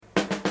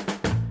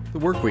the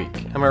work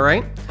week, am I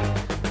right?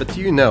 But do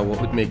you know what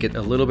would make it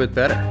a little bit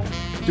better?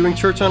 Doing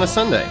church on a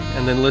Sunday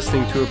and then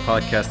listening to a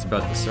podcast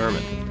about the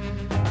sermon.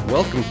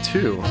 Welcome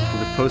to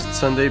the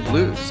Post-Sunday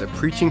Blues, a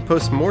preaching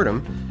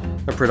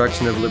post-mortem, a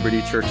production of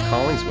Liberty Church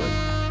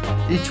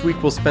Collingswood. Each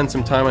week we'll spend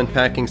some time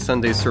unpacking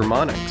Sunday's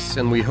sermonics,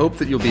 and we hope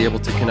that you'll be able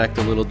to connect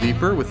a little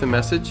deeper with the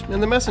message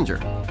and the messenger.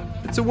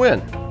 It's a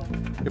win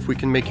if we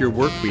can make your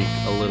work week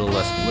a little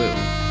less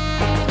blue.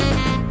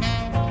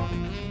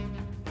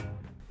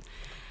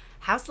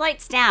 House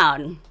lights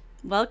down.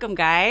 Welcome,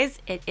 guys.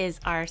 It is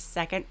our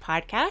second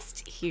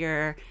podcast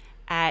here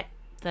at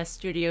the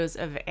studios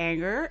of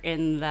Anger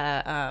in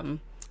the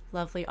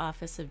lovely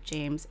office of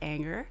James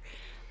Anger.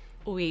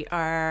 We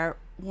are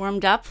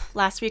warmed up.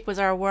 Last week was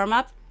our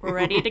warm-up. We're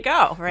ready to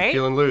go, right?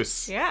 Feeling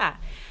loose. Yeah.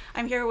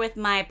 I'm here with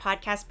my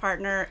podcast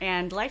partner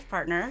and life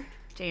partner,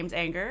 James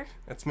Anger.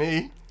 That's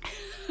me.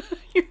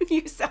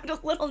 You sound a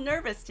little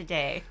nervous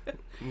today.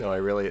 No,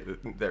 that really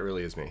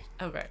is me.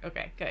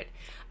 Okay, good.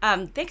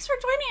 Thanks for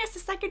joining us the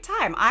second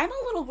time. I'm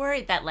a little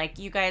worried that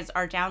you guys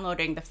are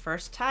downloading the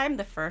first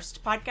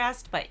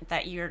podcast, but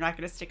that you're not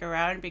going to stick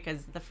around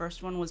because the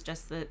first one was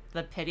just the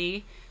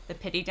pity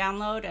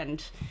download,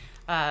 and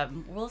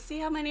we'll see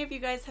how many of you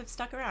guys have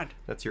stuck around.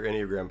 That's your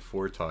Enneagram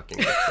 4 talking.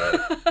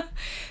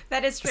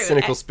 That is true. A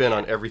cynical spin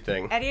on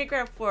everything.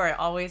 Enneagram 4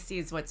 always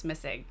sees what's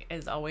missing,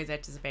 is always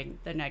anticipating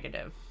the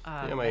negative.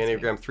 My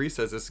Enneagram 3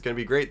 says this is going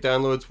to be great.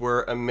 Downloads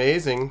were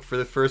amazing for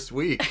the first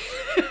week.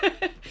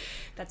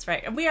 That's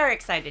right. And we are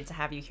excited to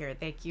have you here.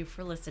 Thank you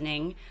for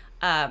listening.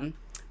 My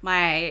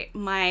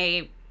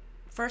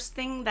first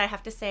thing that I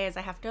have to say is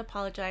I have to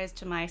apologize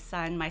to my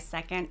son, my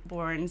second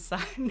born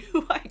son,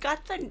 who I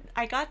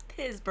got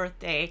his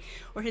birthday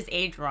or his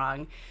age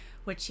wrong,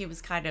 which he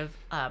was kind of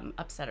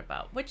upset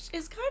about, which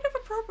is kind of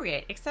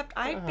appropriate, except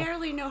I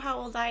barely know how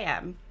old I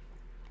am.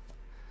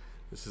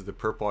 This is the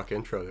perp walk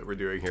intro that we're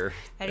doing here.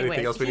 Anyways,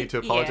 anything else we need to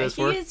apologize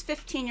for? He is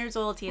 15 years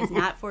old. He is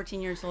not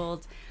 14 years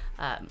old.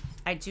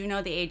 I do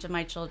know the age of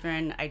my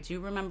children. I do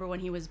remember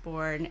when he was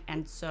born.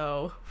 And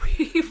so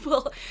we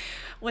will,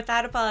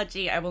 without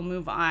apology, I will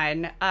move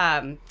on.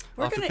 I'll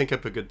have to think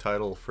up a good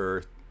title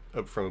from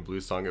a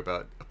blues song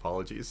about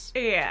apologies.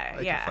 Yeah.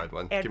 I can find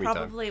one. And give me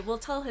probably time. We'll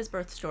tell his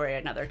birth story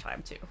another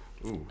time, too.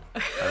 Ooh,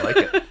 I like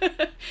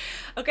it.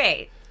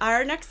 Okay,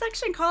 our next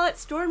section, call it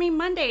Stormy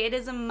Monday. It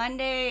is a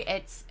Monday.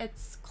 It's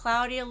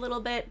cloudy a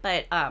little bit,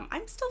 but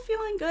I'm still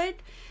feeling good.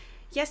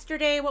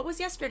 What was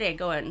yesterday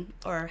going?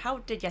 Or how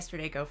did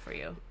yesterday go for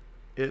you?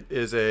 It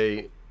is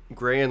a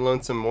gray and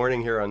lonesome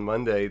morning here on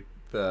Monday.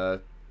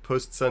 The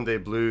post-Sunday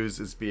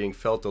blues is being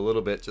felt a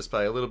little bit just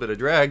by a little bit of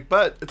drag,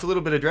 but it's a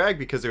little bit of drag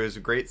because there was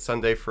a great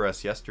Sunday for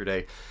us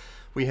yesterday.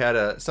 We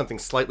had something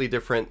slightly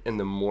different in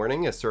the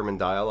morning, a sermon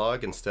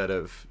dialogue, instead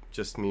of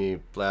just me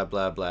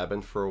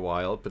blabbing for a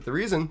while. But the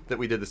reason that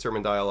we did the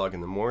sermon dialogue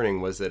in the morning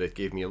was that it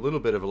gave me a little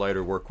bit of a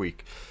lighter work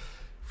week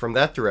from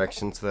that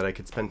direction so that I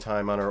could spend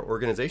time on our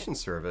organization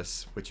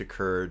service, which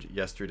occurred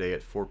yesterday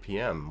at 4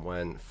 p.m.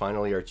 when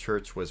finally our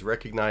church was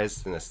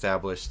recognized and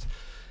established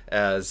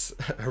as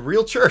a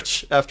real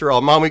church. After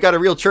all, Mom, we got a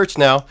real church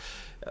now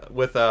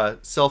with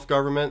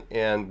self-government,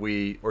 and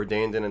we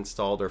ordained and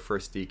installed our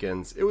first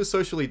deacons. It was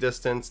socially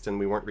distanced, and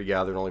we weren't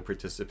regathered. Only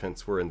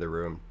participants were in the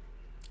room.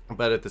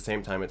 But at the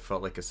same time, it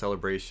felt like a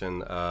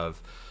celebration of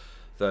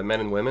the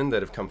men and women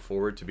that have come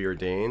forward to be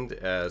ordained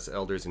as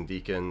elders and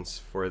deacons,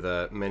 for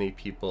the many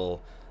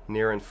people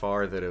near and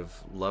far that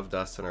have loved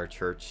us and our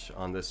church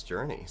on this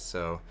journey.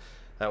 So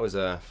that was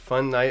a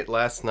fun night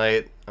last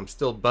night. I'm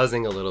still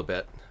buzzing a little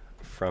bit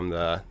from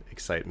the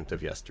excitement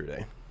of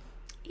yesterday.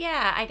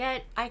 Yeah,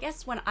 I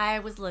guess when I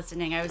was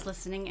listening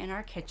in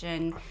our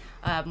kitchen,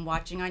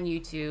 watching on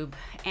YouTube,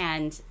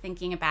 and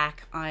thinking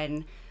back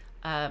on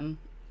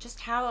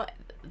just how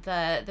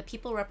the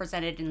people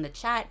represented in the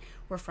chat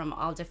were from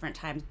all different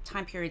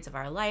time periods of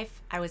our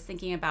life. I was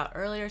thinking about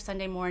earlier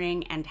Sunday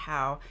morning and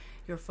how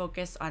your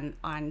focus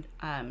on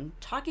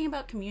talking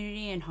about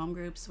community and home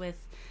groups with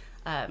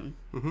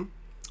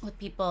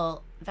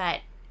people,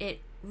 that it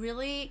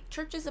really,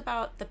 church is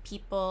about the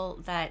people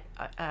that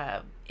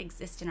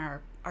exist in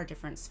our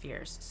different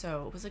spheres.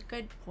 So it was a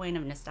good point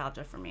of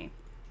nostalgia for me.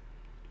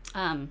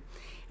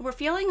 We're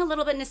feeling a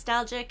little bit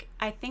nostalgic.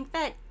 I think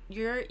that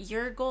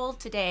your goal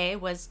today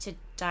was to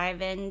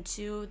dive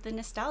into the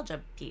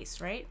nostalgia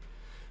piece, right?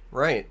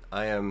 Right.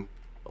 I am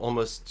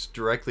almost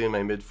directly in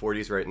my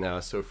mid-40s right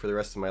now, so for the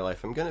rest of my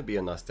life I'm going to be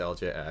a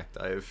nostalgia act.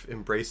 I've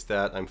embraced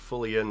that. I'm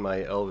fully in my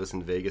Elvis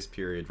in Vegas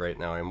period right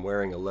now. I'm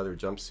wearing a leather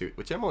jumpsuit,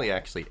 which Emily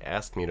actually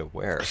asked me to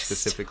wear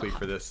specifically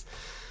for this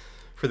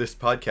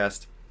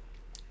podcast.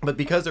 But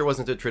because there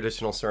wasn't a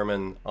traditional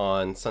sermon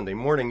on Sunday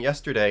morning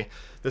yesterday,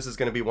 this is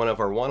going to be one of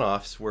our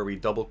one-offs where we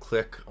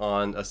double-click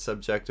on a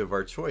subject of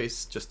our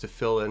choice just to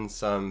fill in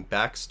some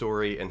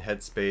backstory and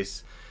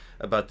headspace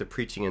about the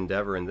preaching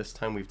endeavor. And this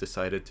time we've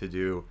decided to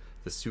do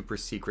the super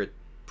secret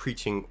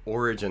preaching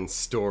origin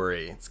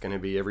story. It's going to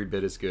be every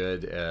bit as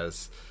good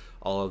as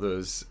all of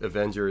those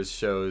Avengers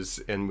shows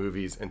and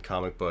movies and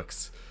comic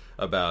books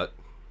about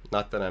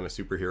Not that I'm a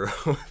superhero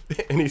of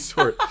any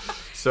sort.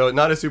 So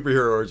not a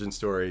superhero origin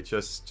story,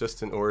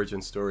 just an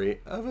origin story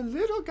of a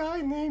little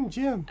guy named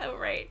Jim. Oh,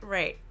 right.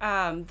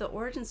 The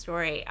origin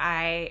story,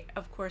 I,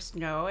 of course,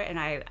 know and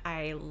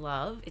I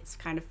love. It's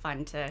kind of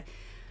fun to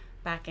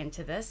back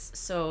into this.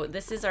 So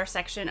this is our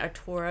section, a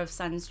tour of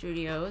Sun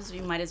Studios.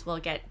 We might as well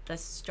get the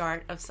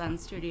start of Sun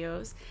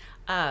Studios.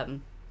 We're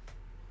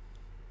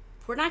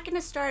not going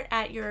to start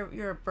at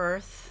your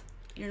birth.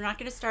 You're not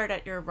going to start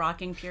at your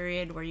rocking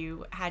period where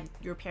you had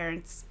your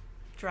parents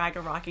drag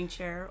a rocking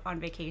chair on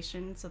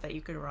vacation so that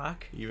you could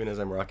rock. Even as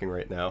I'm rocking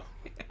right now.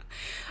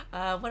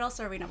 What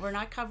else are we not? We're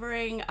not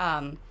covering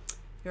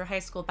your high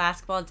school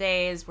basketball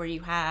days where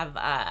you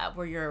have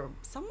where you're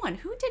someone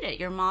who did it.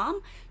 Your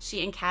mom,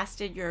 she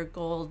encasted your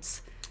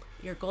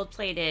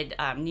gold-plated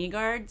knee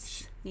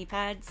guards, knee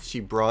pads. She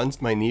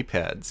bronzed my knee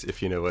pads,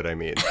 if you know what I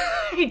mean.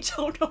 I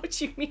don't know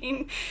what you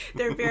mean.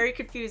 They're very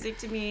confusing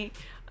to me.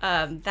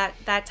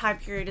 That time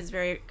period is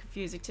very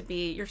confusing to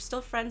me. You're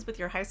still friends with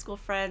your high school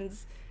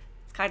friends.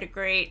 It's kind of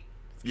great.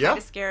 It's kind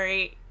of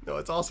scary. No,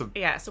 it's awesome.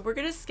 Yeah, so we're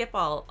gonna skip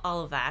all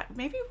of that.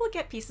 Maybe we'll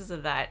get pieces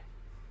of that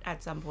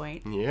at some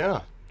point.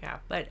 Yeah. Yeah,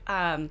 but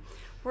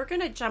we're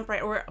gonna jump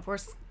right.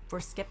 We're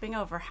skipping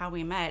over how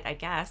we met, I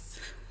guess.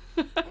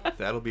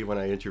 That'll be when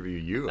I interview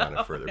you on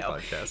a further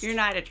podcast. You're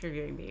not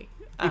interviewing me.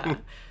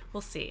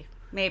 We'll see.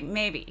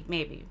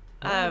 Maybe.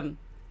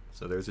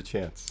 So there's a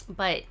chance.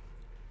 But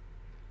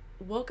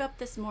woke up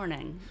this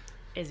morning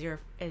is your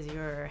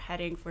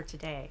heading for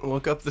today.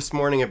 Woke up this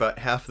morning, about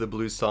half the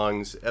blues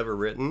songs ever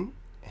written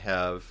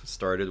have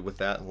started with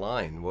that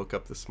line. Woke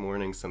up this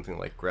morning, something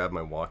like grab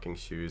my walking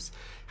shoes.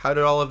 How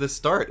did all of this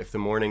start if the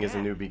morning is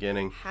a new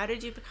beginning? How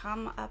did you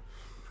become a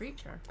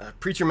preacher?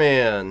 Preacher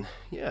man.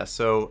 Yeah,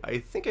 so I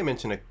think I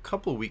mentioned a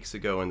couple weeks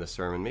ago in the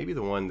sermon, maybe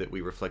the one that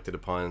we reflected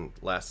upon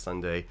last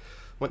Sunday.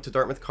 Went to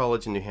Dartmouth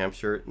College in New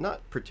Hampshire,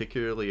 not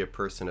particularly a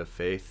person of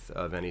faith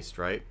of any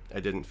stripe. I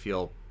didn't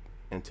feel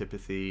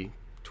antipathy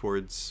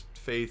towards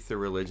faith or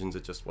religions.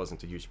 It just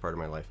wasn't a huge part of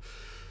my life.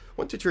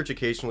 Went to church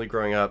occasionally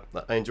growing up.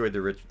 I enjoyed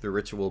the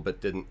ritual,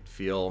 but didn't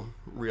feel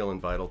real and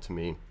vital to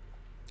me.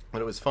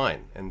 But it was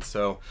fine. And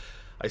so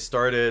I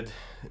started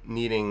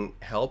needing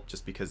help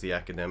just because the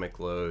academic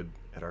load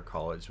at our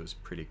college was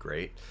pretty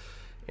great.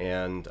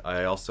 And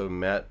I also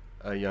met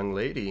a young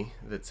lady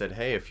that said,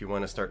 hey, if you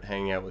want to start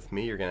hanging out with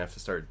me, you're going to have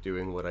to start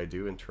doing what I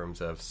do in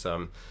terms of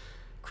some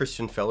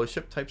Christian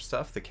fellowship type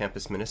stuff, the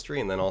campus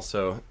ministry, and then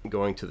also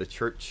going to the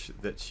church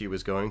that she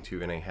was going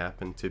to. And I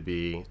happened to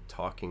be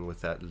talking with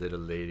that little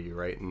lady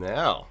right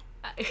now.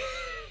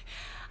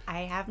 I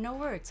have no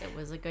words. It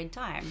was a good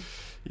time.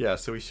 Yeah,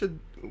 so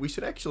we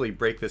should actually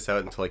break this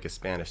out into like a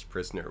Spanish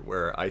Prisoner,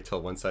 where I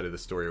tell one side of the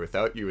story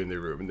without you in the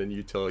room, and then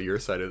you tell your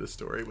side of the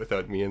story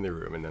without me in the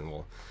room, and then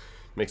we'll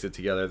mix it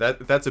together.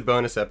 That's a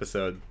bonus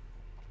episode.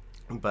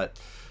 But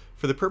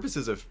for the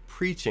purposes of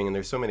preaching, and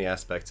there's so many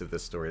aspects of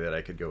this story that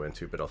I could go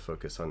into, but I'll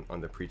focus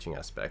on the preaching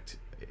aspect.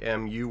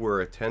 You were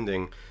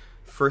attending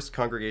First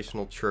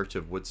Congregational Church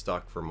of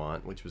Woodstock,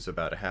 Vermont, which was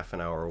about a half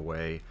an hour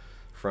away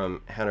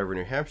from Hanover,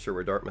 New Hampshire,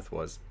 where Dartmouth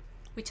was.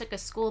 We took a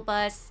school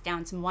bus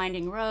down some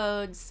winding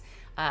roads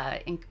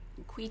in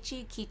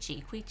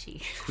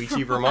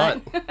Quechee,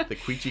 Vermont, the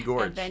Quechee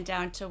Gorge. And then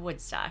down to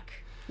Woodstock,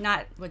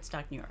 not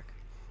Woodstock, New York.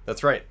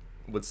 That's right,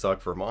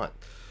 Woodstock, Vermont.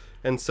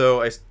 And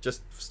so I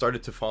just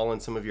started to fall in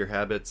some of your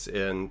habits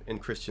in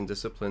Christian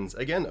disciplines.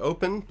 Again,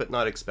 open but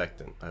not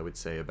expectant, I would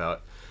say,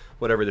 about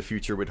whatever the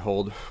future would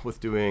hold with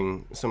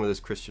doing some of those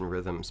Christian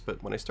rhythms.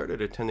 But when I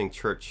started attending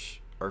church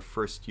our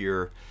first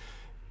year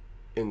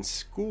in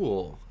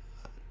school,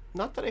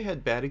 not that I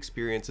had bad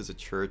experiences at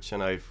church,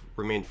 and I've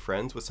remained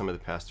friends with some of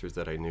the pastors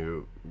that I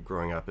knew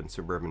growing up in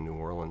suburban New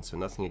Orleans, so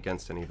nothing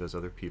against any of those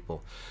other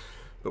people.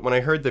 But when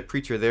I heard the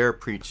preacher there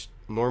preach,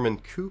 Norman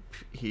Coop,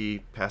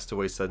 he passed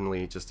away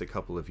suddenly just a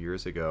couple of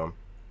years ago.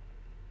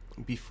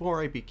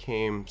 Before I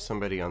became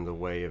somebody on the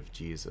way of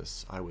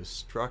Jesus, I was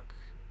struck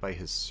by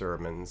his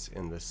sermons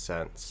in the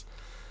sense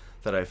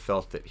that I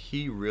felt that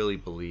he really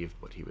believed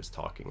what he was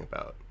talking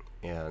about.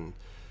 And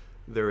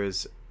there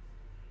is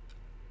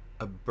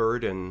a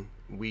burden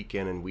week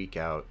in and week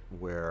out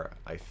where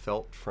I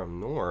felt from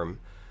Norm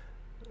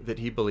that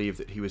he believed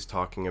that he was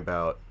talking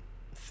about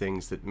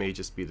things that may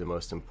just be the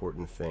most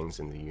important things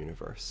in the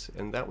universe.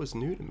 And that was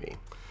new to me.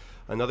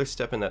 Another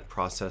step in that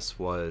process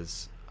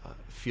was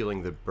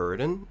feeling the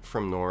burden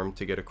from Norm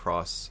to get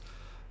across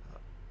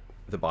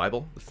the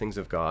Bible, the things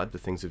of God, the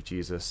things of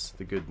Jesus,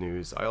 the good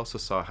news. I also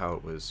saw how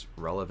it was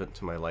relevant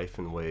to my life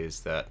in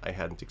ways that I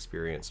hadn't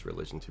experienced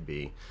religion to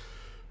be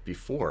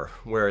before,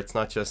 where it's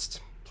not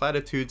just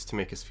platitudes to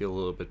make us feel a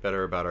little bit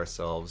better about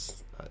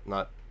ourselves,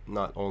 not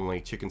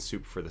only chicken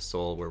soup for the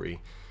soul, where we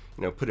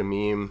put a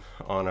meme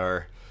on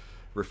our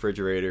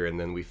refrigerator and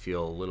then we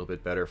feel a little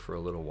bit better for a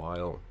little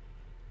while.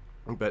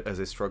 But as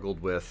I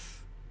struggled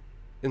with,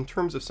 in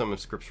terms of some of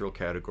scriptural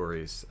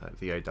categories,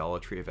 the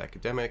idolatry of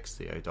academics,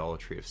 the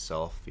idolatry of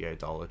self, the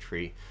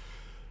idolatry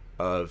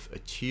of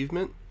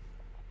achievement,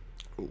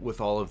 with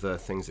all of the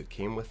things that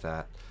came with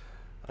that,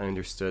 I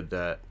understood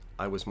that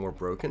I was more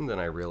broken than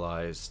I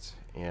realized,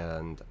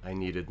 and I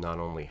needed not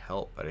only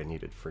help, but I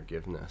needed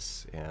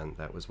forgiveness. And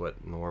that was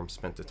what Norm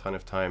spent a ton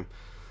of time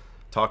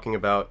talking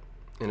about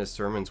in his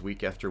sermons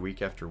week after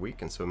week after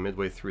week. And so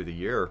midway through the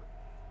year,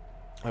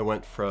 I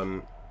went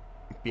from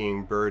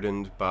being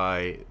burdened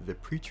by the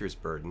preacher's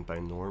burden, by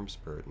Norm's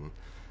burden,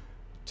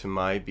 to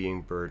my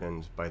being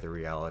burdened by the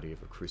reality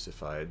of a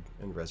crucified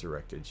and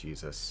resurrected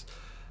Jesus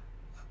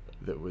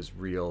that was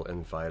real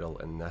and vital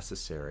and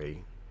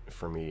necessary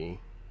for me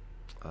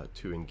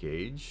to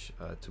engage,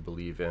 to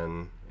believe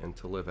in, and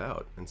to live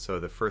out. And so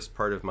the first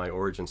part of my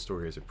origin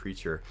story as a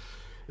preacher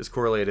is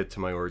correlated to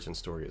my origin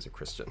story as a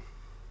Christian.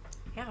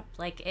 Yeah,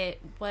 like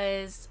it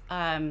was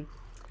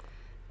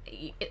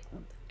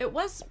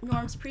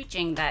Norm's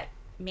preaching that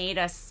made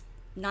us,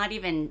 not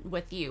even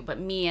with you, but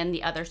me and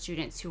the other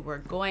students who were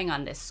going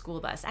on this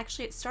school bus.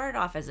 Actually, it started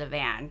off as a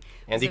van.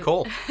 Andy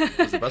Cole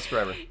was the bus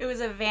driver. It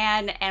was a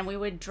van, and we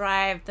would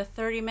drive the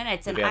 30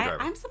 minutes. And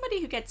I'm somebody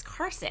who gets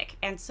car sick,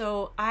 and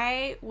so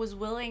I was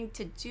willing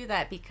to do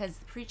that because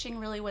the preaching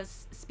really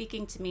was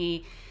speaking to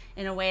me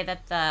in a way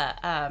that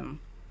the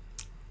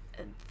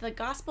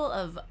gospel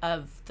of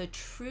the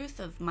truth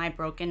of my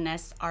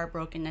brokenness, our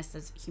brokenness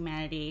as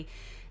humanity,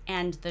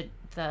 and the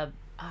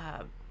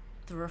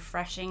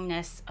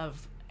refreshingness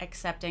of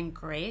accepting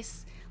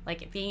grace,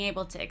 like being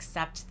able to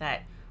accept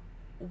that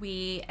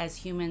we as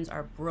humans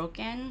are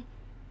broken,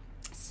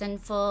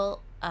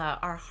 sinful,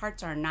 our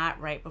hearts are not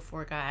right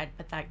before God,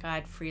 but that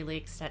God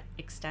freely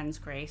extends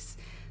grace.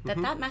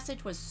 That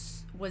message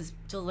was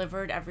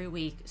delivered every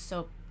week.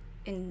 So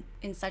in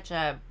such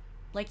a,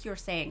 like you were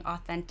saying,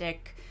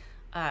 authentic,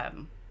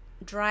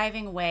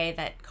 driving way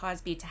that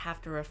caused me to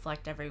have to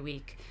reflect every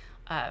week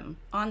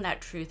on that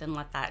truth and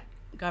let that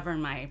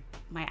govern my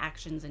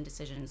actions and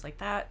decisions. Like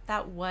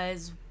that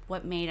was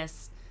what made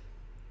us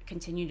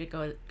continue to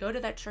go to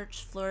that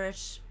church,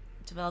 flourish,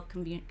 develop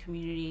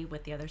community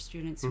with the other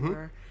students who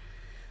were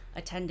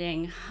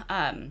attending,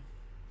 and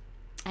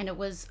it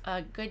was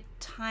a good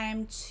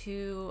time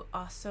to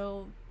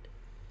also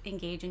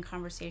engage in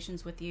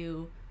conversations with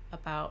you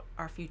about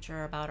our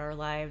future, about our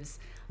lives.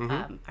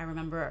 I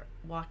remember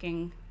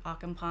walking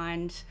Ockham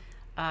Pond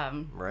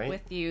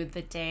with you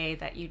the day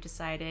that you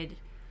decided,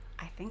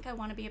 I think I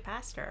want to be a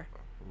pastor.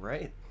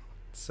 Right.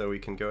 So we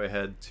can go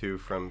ahead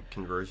from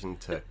conversion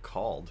to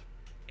called.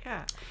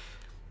 Yeah.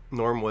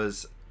 Norm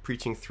was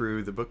preaching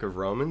through the book of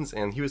Romans,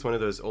 and he was one of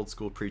those old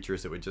school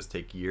preachers that would just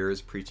take years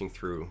preaching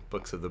through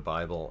books of the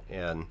Bible.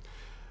 And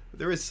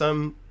there is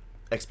some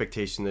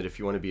expectation that if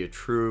you want to be a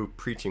true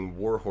preaching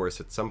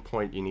warhorse, at some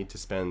point you need to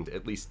spend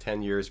at least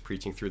 10 years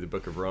preaching through the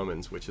book of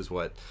Romans, which is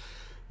what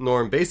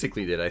Norm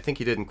basically did. I think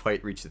he didn't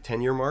quite reach the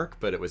 10-year mark,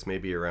 but it was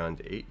maybe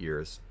around 8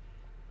 years.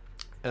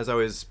 As I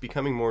was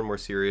becoming more and more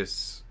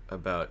serious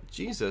about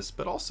Jesus,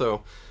 but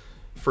also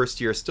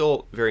first year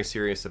still very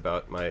serious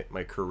about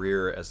my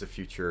career as a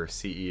future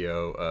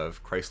CEO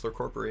of Chrysler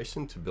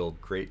Corporation, to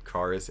build great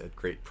cars at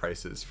great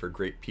prices for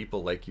great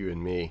people like you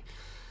and me.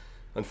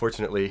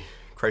 Unfortunately,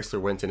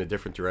 Chrysler went in a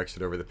different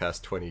direction over the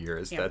past 20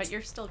 years. Yeah, but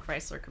you're still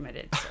Chrysler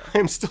committed. So.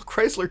 I'm still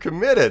Chrysler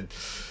committed.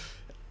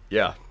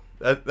 Yeah,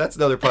 that's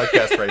another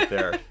podcast right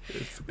there.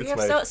 We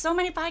have so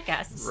many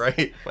podcasts.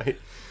 Right,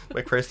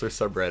 my Chrysler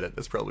subreddit.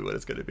 That's probably what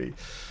it's going to be.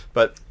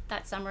 But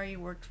that summer you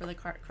worked for the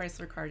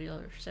Chrysler car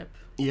dealership.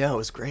 Yeah, it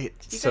was great.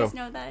 Did you guys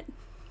know that?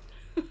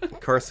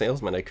 Car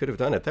salesman, I could have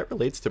done it. That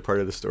relates to part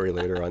of the story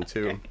later on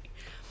too. Okay.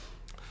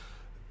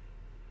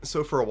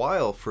 So for a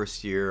while,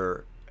 first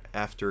year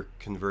after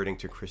converting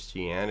to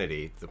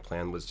Christianity, the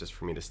plan was just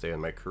for me to stay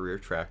on my career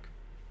track,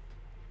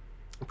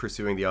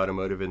 pursuing the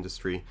automotive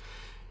industry.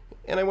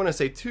 And I want to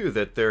say too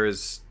that there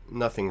is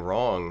nothing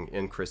wrong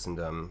in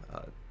Christendom.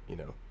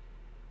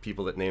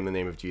 People that name the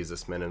name of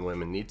Jesus, men and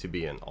women, need to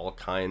be in all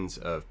kinds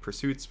of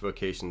pursuits,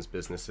 vocations,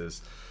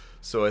 businesses.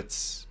 So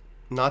it's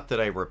not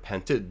that I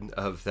repented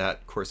of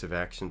that course of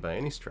action by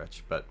any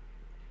stretch, but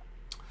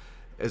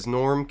as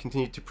Norm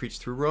continued to preach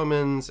through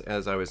Romans,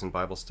 as I was in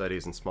Bible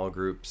studies and small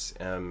groups,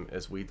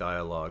 as we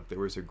dialogued, there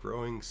was a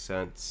growing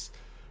sense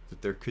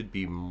that there could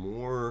be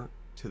more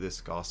to this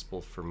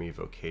gospel for me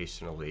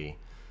vocationally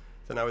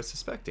than I was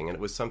suspecting. And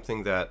it was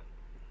something that,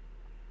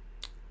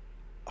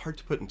 hard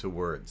to put into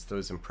words,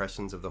 those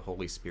impressions of the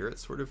Holy Spirit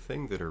sort of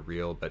thing that are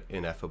real but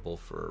ineffable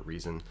for a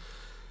reason.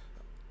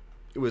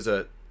 It was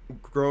a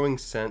growing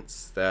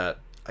sense that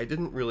I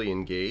didn't really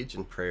engage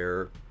in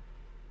prayer.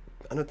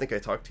 I don't think I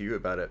talked to you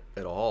about it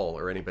at all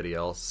or anybody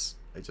else.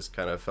 I just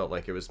kind of felt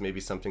like it was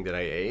maybe something that I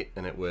ate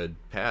and it would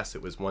pass.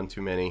 It was one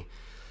too many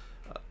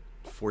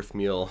fourth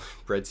meal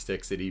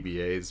breadsticks at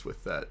EBA's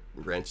with that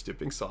ranch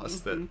dipping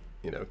sauce that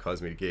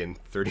caused me to gain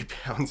 30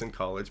 pounds in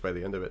college by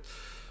the end of it.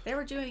 They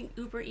were doing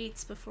Uber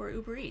Eats before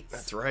Uber Eats.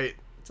 That's right.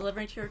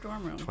 Delivering to your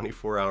dorm room.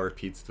 24-hour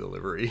pizza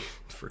delivery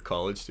for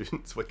college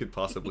students. What could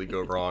possibly go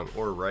wrong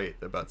or right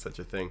about such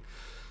a thing?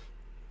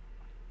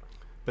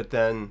 But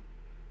then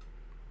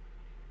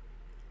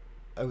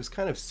I was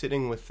kind of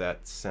sitting with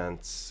that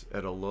sense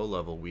at a low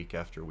level week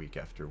after week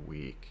after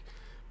week.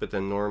 But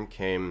then Norm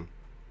came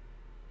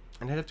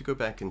and I'd have to go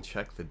back and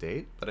check the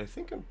date, but I'm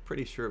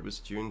pretty sure it was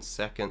June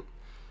 2nd,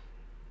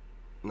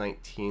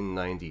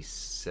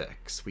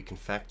 1996. We can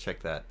fact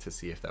check that to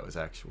see if that was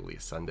actually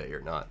a Sunday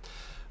or not.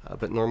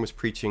 But Norm was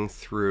preaching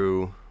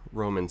through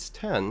Romans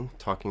 10,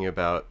 talking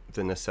about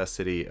the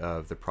necessity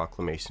of the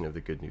proclamation of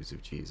the good news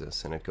of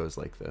Jesus. And it goes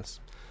like this.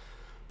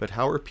 But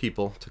how are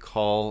people to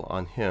call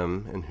on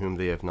him in whom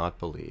they have not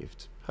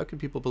believed? How can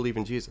people believe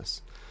in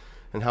Jesus?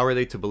 And how are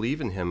they to believe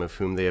in him of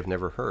whom they have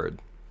never heard?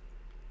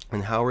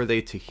 And how are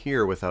they to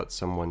hear without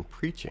someone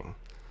preaching?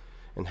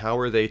 And how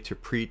are they to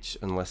preach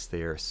unless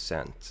they are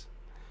sent?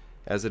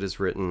 As it is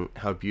written,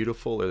 how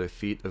beautiful are the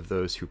feet of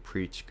those who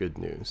preach good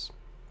news.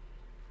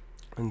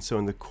 And so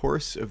in the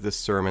course of this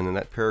sermon, and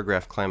that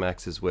paragraph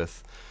climaxes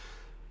with,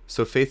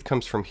 so faith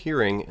comes from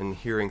hearing, and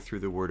hearing through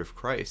the word of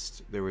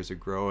Christ. There was a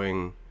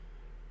growing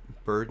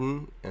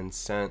burden and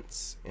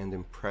sense and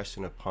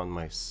impression upon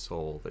my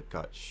soul that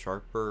got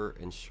sharper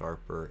and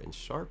sharper and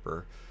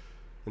sharper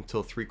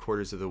until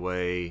 3/4 of the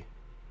way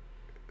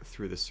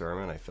through the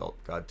sermon, I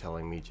felt God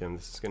telling me, Jim,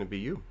 this is going to be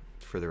you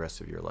for the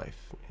rest of your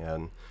life.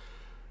 And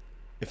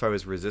if I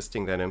was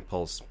resisting that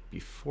impulse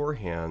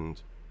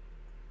beforehand,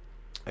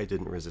 I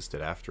didn't resist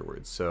it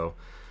afterwards. So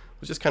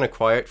it was just kind of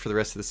quiet for the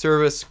rest of the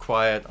service,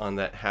 quiet on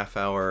that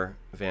half-hour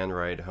van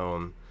ride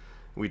home.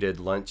 We did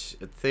lunch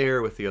at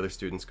Thayer with the other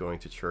students going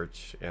to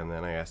church, and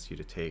then I asked you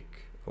to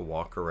take a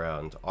walk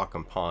around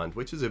Ockham Pond,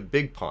 which is a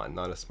big pond,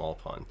 not a small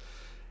pond,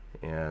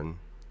 and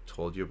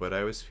told you what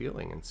I was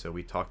feeling. And so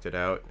we talked it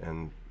out,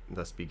 and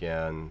thus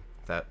began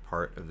that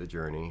part of the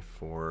journey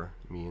for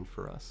me and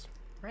for us.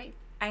 Right.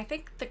 I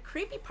think the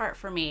creepy part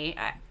for me,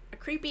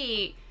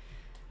 creepy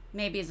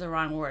maybe is the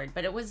wrong word,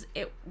 but it was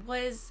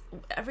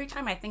every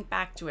time I think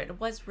back to it, it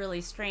was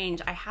really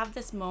strange. I have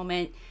this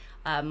moment,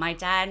 my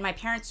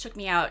parents took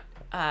me out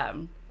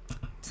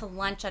to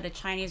lunch at a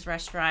Chinese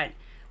restaurant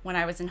when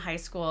I was in high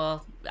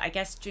school, I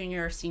guess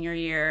junior or senior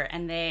year,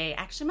 and they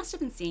actually must have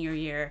been senior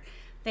year.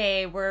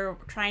 They were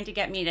trying to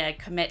get me to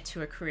commit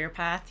to a career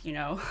path,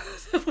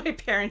 the way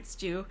parents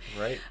do.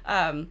 Right.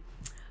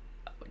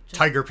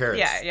 Tiger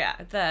parents. Yeah.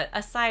 The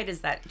aside is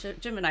that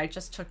Jim and I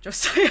just took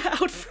Josiah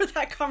out for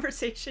that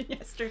conversation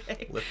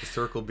yesterday. Let the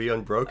circle be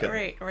unbroken.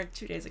 Right, or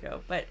 2 days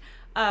ago. But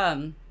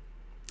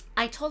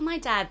I told my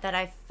dad that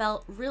I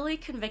felt really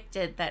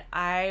convicted that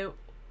I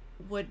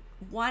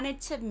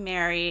wanted to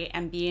marry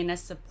and be in a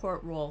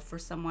support role for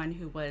someone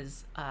who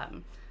was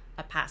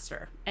a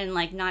pastor, and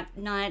like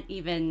not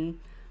even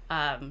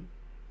in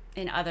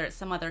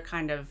some other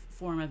kind of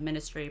form of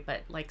ministry,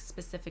 but like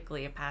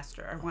specifically a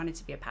pastor. I wanted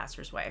to be a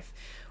pastor's wife,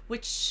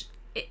 which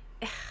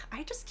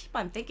I just keep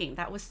on thinking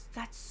it was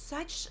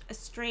such a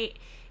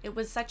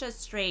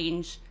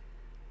strange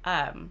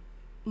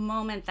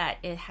moment that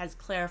it has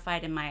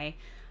clarified in my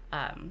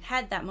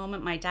head. That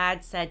moment my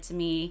dad said to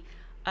me,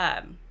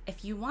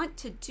 if you want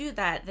to do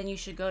that, then you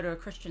should go to a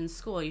Christian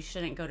school. You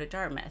shouldn't go to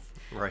Dartmouth.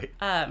 Right.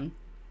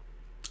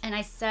 And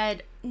I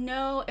said,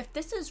 no, if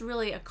this is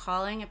really a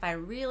calling, if I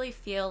really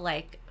feel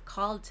like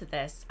called to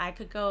this, I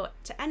could go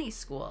to any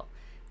school,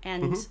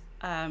 and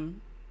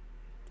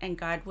and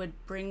God would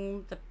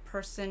bring the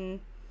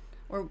person,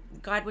 or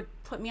God would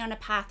put me on a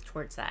path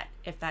towards that,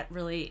 if that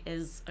really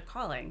is a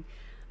calling.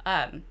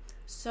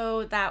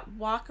 So that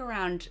walk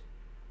around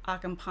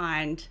Ockham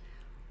Pond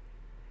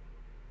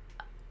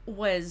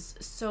was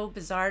so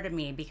bizarre to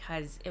me,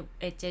 because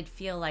it did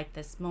feel like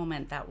this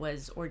moment that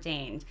was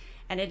ordained,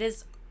 and it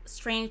is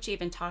strange to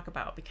even talk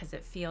about because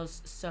it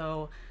feels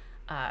so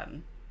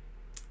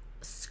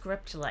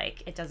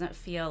script-like. It doesn't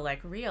feel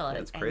like real.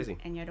 That's crazy.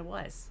 And yet it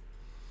was.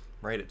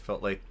 Right. It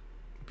felt like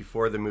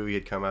before the movie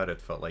had come out, it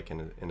felt like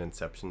an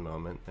inception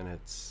moment, and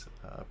it's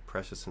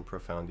precious and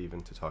profound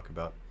even to talk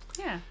about.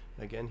 Yeah.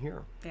 Again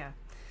here. Yeah.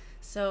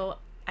 So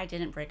I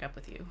didn't break up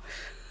with you.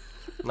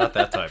 Not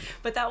that time.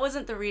 But that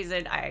wasn't the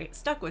reason I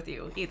stuck with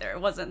you either.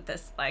 It wasn't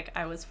this like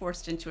I was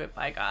forced into it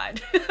by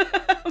God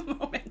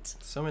moment.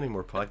 So many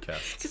more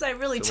podcasts. Because I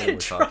really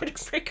did try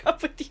to break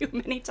up with you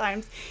many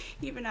times,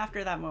 even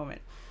after that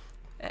moment.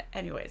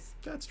 Anyways.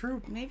 That's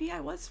true. Maybe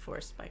I was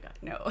forced by God.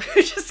 No,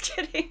 just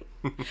kidding.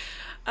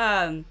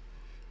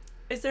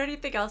 Is there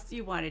anything else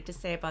you wanted to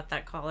say about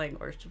that calling,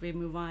 or should we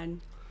move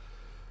on?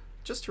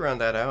 Just to round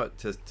that out,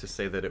 to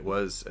say that it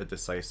was a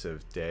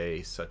decisive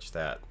day, such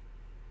that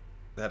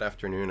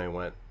afternoon I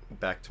went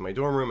back to my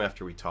dorm room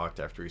after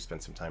we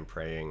spent some time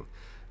praying.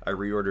 I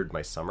reordered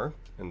my summer,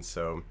 and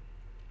so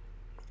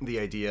the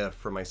idea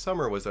for my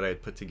summer was that I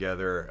had put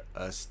together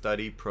a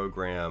study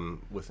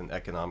program with an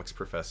economics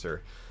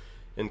professor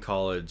in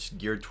college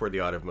geared toward the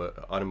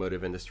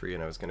automotive industry,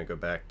 and I was going to go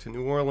back to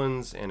New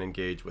Orleans and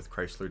engage with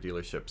Chrysler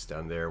dealerships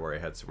down there where I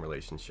had some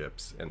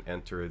relationships, and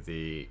enter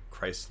the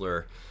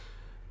Chrysler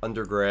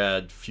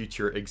undergrad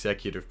future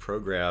executive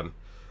program.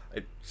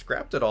 I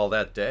scrapped it all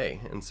that day,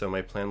 and so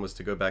my plan was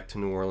to go back to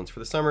New Orleans for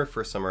the summer,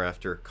 first summer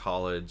after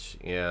college,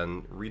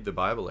 and read the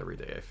Bible every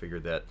day. I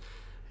figured that,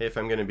 hey, if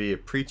I'm going to be a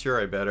preacher,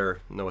 I better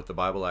know what the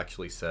Bible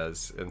actually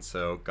says. And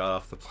so got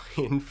off the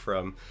plane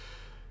from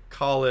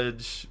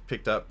college,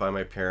 picked up by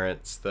my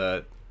parents.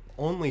 The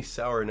only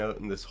sour note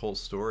in this whole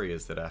story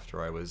is that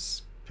after I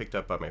was picked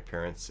up by my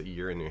parents a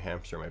year in New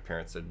Hampshire, my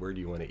parents said, "Where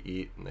do you want to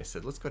eat?" And I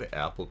said, "Let's go to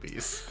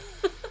Applebee's."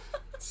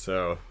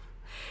 So,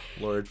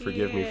 Lord,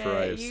 forgive me for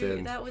I have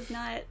sinned. That was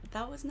not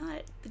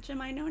the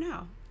Jim I know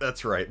now.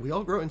 That's right. We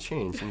all grow and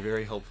change in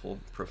very helpful,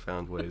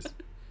 profound ways.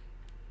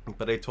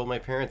 But I told my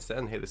parents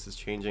then, hey, this is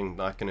changing.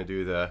 Not going to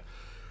do the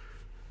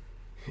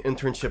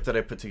internship that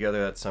I put together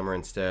that summer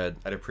instead.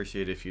 I'd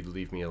appreciate it if you'd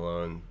leave me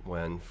alone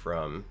when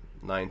from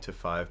 9 to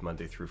 5,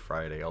 Monday through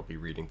Friday, I'll be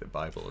reading the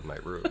Bible in my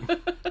room.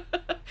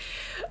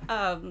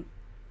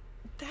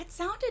 That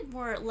sounded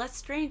less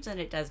strange than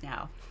it does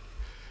now.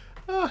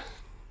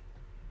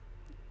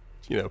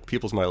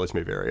 People's mileage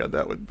may vary on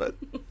that one, but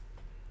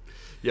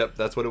yep,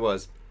 that's what it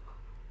was.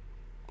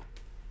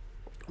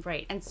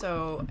 Right, and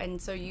so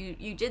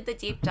you did the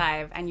deep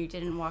dive and you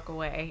didn't walk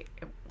away.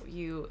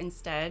 You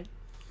instead,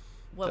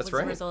 what was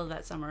the result of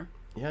that summer?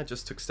 Yeah,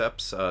 just took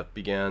steps,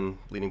 began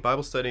leading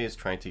Bible studies,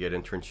 trying to get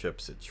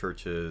internships at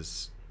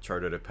churches,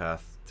 charted a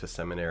path to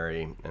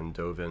seminary, and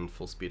dove in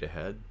full speed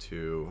ahead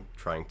to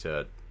trying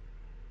to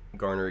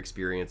garner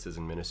experiences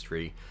in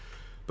ministry,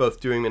 both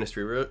doing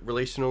ministry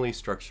relationally,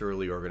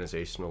 structurally,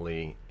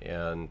 organizationally,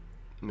 and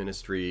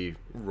ministry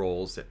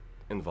roles that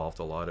involved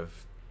a lot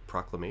of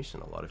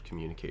proclamation, a lot of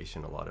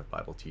communication, a lot of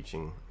Bible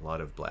teaching, a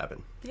lot of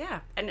blabbing. Yeah,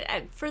 and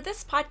for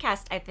this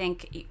podcast, I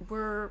think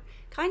we're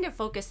kind of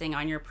focusing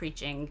on your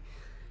preaching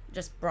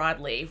just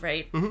broadly,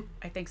 right? Mm-hmm.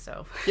 I think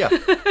so. Yeah.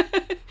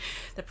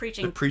 the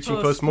preaching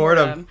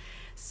post-mortem.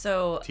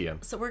 So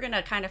TM. So we're going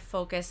to kind of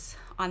focus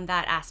on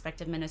that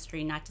aspect of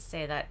ministry, not to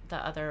say that the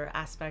other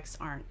aspects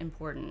aren't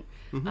important.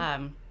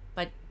 Mm-hmm.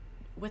 But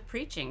with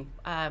preaching,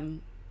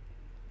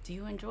 do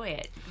you enjoy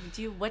it?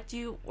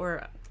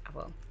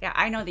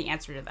 I know the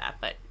answer to that,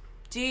 but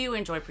do you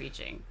enjoy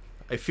preaching?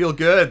 I feel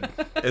good,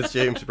 as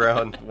James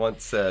Brown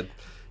once said.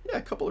 Yeah,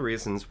 a couple of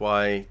reasons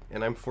why,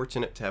 and I'm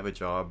fortunate to have a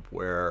job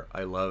where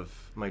I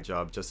love my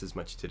job just as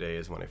much today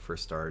as when I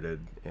first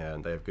started,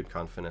 and I have good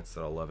confidence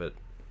that I'll love it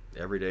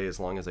every day as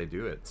long as I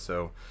do it.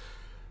 So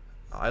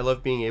I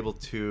love being able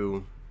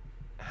to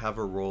have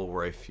a role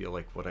where I feel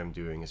like what I'm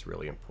doing is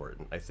really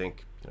important. I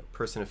think,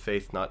 person of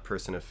faith, not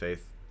person of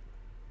faith,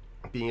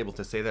 being able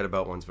to say that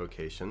about one's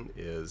vocation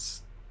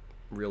is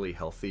really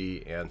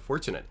healthy and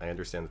fortunate. I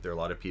understand that there are a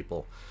lot of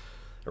people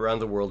around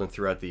the world and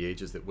throughout the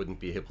ages that wouldn't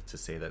be able to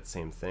say that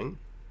same thing.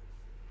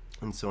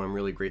 And so I'm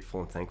really grateful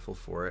and thankful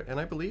for it. And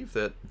I believe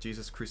that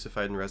Jesus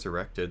crucified and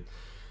resurrected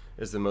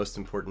is the most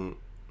important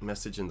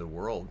message in the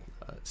world.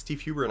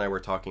 Steve Huber and I were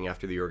talking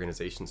after the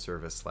organization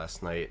service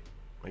last night.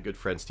 My good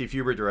friend Steve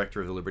Huber,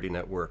 director of the Liberty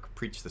Network,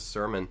 preached the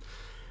sermon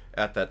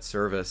at that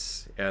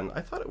service. And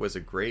I thought it was a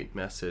great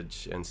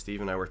message. And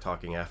Steve and I were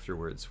talking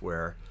afterwards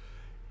where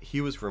he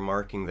was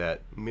remarking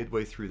that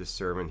midway through the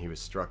sermon, he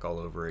was struck all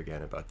over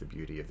again about the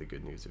beauty of the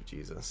good news of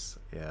Jesus.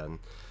 And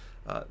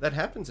that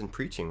happens in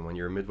preaching when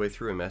you're midway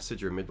through a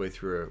message or midway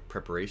through a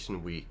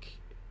preparation week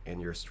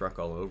and you're struck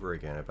all over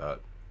again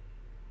about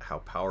how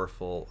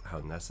powerful, how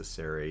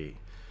necessary,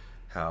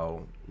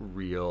 how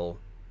real,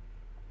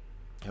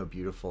 how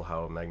beautiful,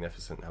 how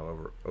magnificent,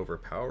 how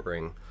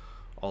overpowering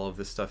all of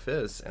this stuff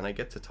is. And I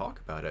get to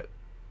talk about it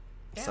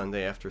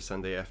Sunday after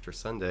Sunday after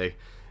Sunday,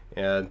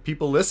 and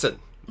people listen.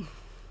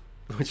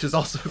 Which is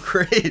also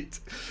great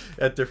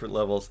at different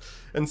levels.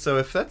 And so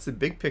if that's the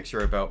big picture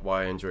about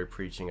why I enjoy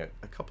preaching, a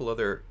couple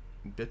other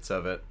bits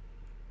of it,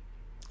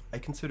 I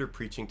consider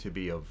preaching to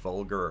be a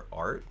vulgar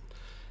art.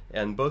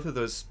 And both of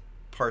those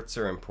parts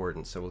are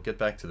important. So we'll get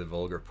back to the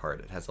vulgar part.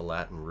 It has a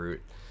Latin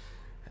root,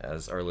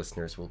 as our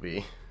listeners will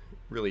be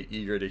really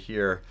eager to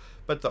hear.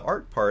 But the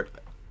art part,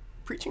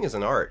 preaching is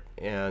an art.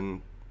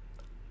 And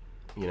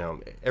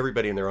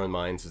everybody in their own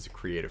minds is a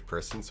creative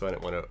person, so I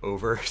don't want to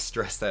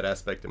over-stress that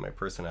aspect of my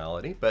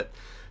personality. But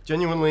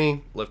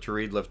genuinely, love to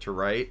read, love to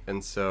write,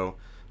 and so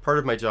part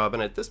of my job,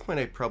 and at this point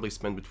I probably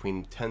spend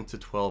between 10 to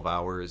 12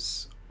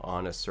 hours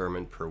on a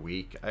sermon per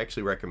week. I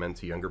actually recommend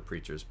to younger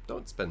preachers,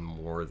 don't spend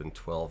more than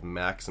 12,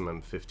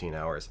 maximum 15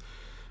 hours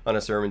on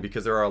a sermon,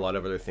 because there are a lot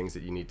of other things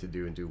that you need to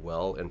do and do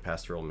well in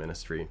pastoral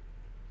ministry.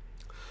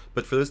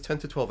 But for those 10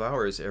 to 12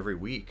 hours every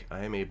week,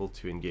 I am able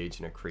to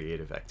engage in a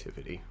creative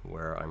activity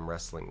where I'm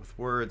wrestling with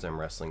words, I'm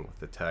wrestling with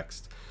the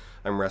text,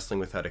 I'm wrestling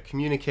with how to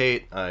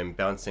communicate, I'm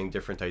bouncing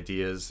different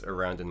ideas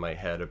around in my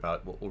head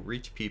about what will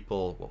reach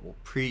people, what will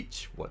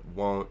preach, what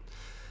won't.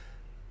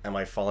 Am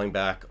I falling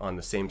back on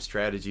the same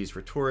strategies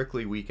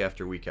rhetorically week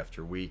after week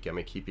after week? Am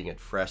I keeping it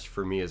fresh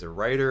for me as a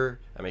writer?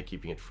 Am I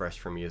keeping it fresh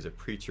for me as a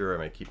preacher? Am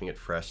I keeping it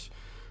fresh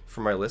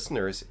for my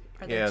listeners?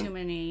 Are there too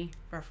many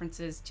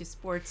references to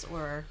sports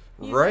or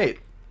music? Right.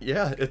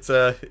 Yeah, it's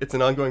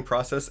an ongoing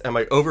process. Am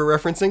I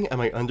over-referencing? Am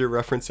I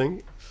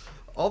under-referencing?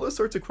 All those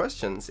sorts of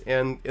questions.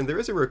 And there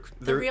is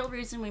the real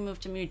reason we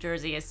moved to New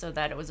Jersey is so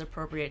that it was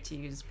appropriate to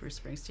use Bruce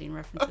Springsteen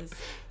references.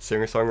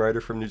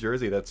 Singer-songwriter from New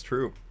Jersey, that's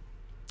true.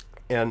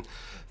 And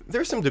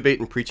there's some debate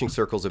in preaching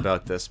circles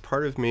about this.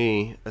 Part of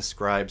me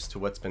ascribes to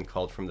what's been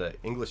called from the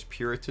English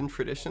Puritan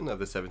tradition of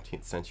the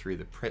 17th century,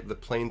 the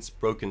plain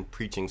spoken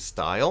preaching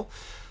style.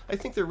 I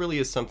think there really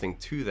is something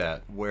to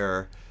that,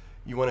 where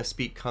you want to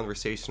speak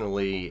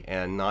conversationally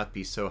and not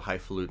be so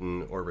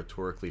highfalutin or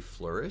rhetorically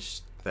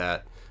flourished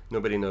that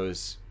nobody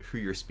knows who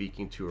you're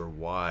speaking to or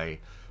why.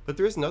 But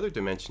there is another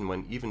dimension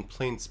when even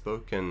plain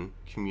spoken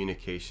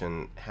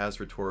communication has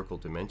rhetorical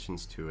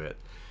dimensions to it.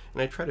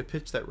 And I try to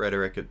pitch that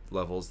rhetoric at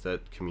levels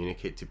that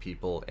communicate to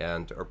people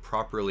and are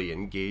properly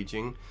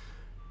engaging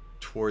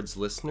towards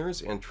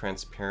listeners and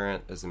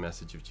transparent as the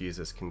message of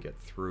Jesus can get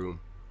through.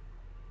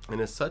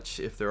 And as such,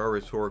 if there are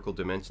rhetorical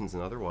dimensions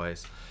and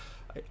otherwise,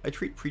 I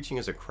treat preaching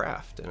as a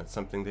craft, and it's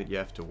something that you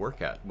have to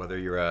work at, whether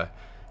you're a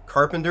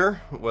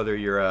carpenter, whether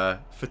you're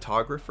a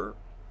photographer,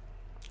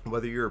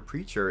 whether you're a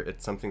preacher.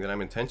 It's something that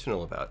I'm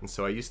intentional about. And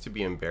so I used to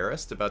be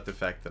embarrassed about the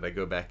fact that I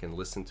go back and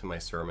listen to my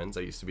sermons.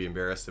 I used to be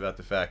embarrassed about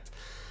the fact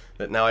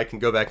that now I can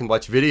go back and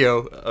watch video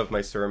of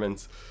my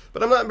sermons.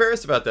 But I'm not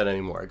embarrassed about that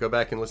anymore. I go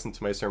back and listen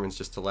to my sermons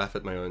just to laugh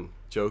at my own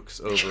jokes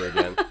over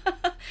again.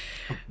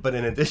 But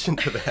in addition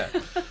to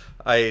that,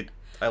 I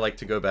like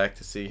to go back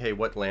to see, hey,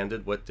 what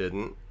landed, what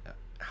didn't?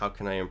 How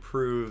can I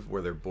improve?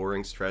 Were there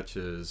boring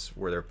stretches?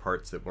 Were there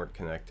parts that weren't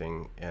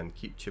connecting? And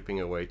keep chipping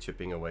away,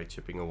 chipping away,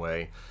 chipping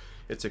away.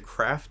 It's a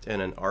craft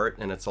and an art,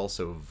 and it's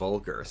also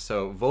vulgar.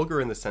 So vulgar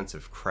in the sense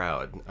of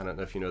crowd. I don't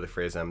know if you know the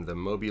phrase, I'm the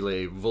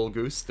mobile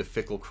vulgus, the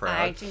fickle crowd.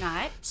 I do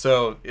not.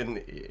 So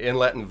in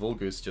Latin,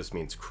 vulgus just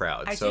means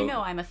crowd. I do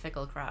know I'm a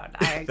fickle crowd.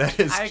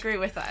 I agree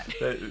with that.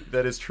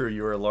 That is true.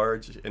 You are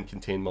large and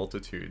contain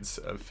multitudes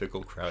of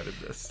fickle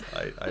crowdedness.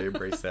 I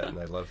embrace that, and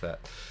I love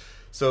that.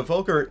 So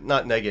vulgar,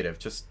 not negative,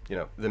 just,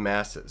 the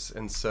masses.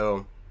 And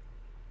so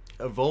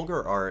a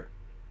vulgar art,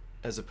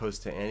 as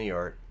opposed to any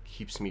art,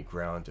 keeps me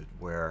grounded,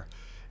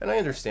 and I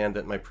understand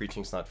that my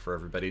preaching's not for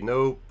everybody.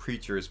 No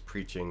preacher's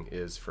preaching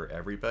is for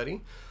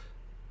everybody.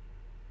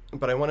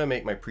 But I want to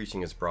make my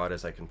preaching as broad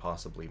as I can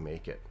possibly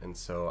make it. And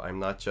so I'm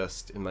not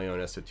just in my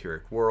own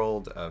esoteric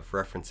world of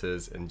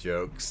references and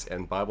jokes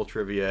and Bible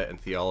trivia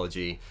and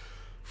theology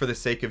for the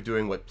sake of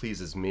doing what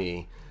pleases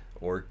me,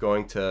 or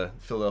going to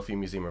Philadelphia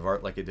Museum of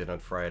Art like I did on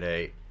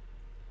Friday.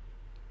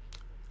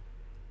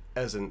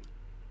 As an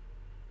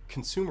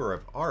consumer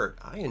of art,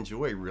 I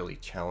enjoy really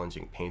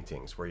challenging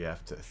paintings where you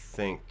have to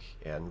think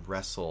and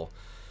wrestle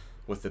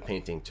with the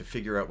painting to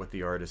figure out what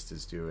the artist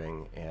is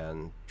doing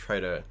and try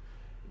to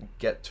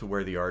get to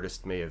where the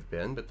artist may have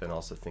been, but then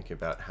also think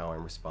about how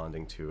I'm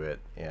responding to it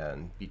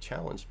and be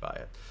challenged by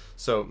it.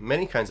 So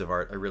many kinds of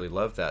art, I really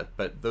love that,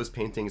 but those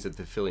paintings at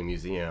the Philly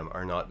Museum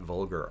are not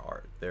vulgar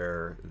art.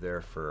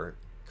 They're for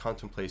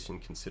contemplation,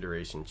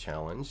 consideration,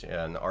 challenge,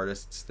 and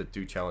artists that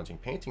do challenging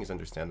paintings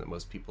understand that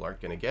most people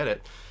aren't going to get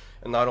it.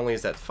 And not only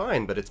is that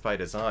fine, but it's by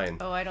design.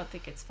 Oh, I don't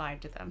think it's fine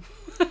to them.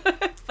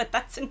 But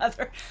that's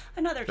another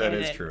That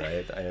candidate. is true.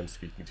 I am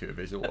speaking to a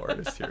visual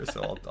artist here,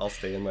 so I'll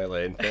stay in my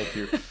lane. Thank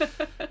you.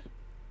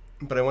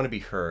 But I want to be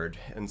heard.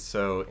 And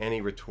so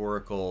any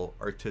rhetorical,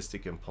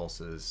 artistic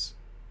impulses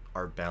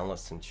are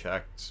balanced and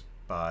checked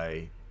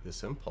by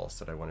this impulse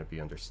that I want to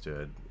be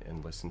understood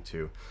and listened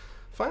to.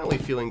 Finally,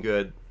 feeling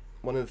good.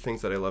 One of the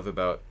things that I love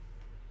about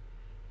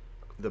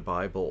the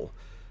Bible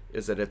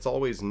is that it's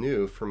always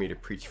new for me to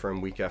preach from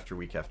week after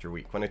week after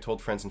week. When I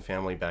told friends and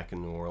family back in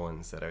New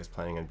Orleans that I was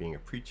planning on being a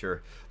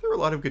preacher, there were a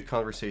lot of good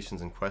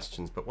conversations and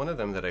questions, but one of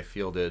them that I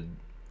fielded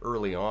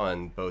early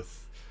on,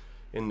 both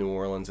in New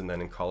Orleans and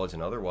then in college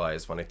and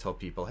otherwise, when I tell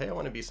people, hey, I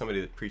want to be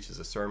somebody that preaches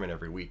a sermon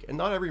every week. And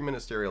not every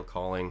ministerial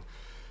calling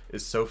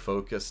is so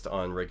focused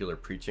on regular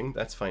preaching.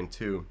 That's fine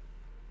too.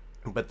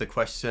 But the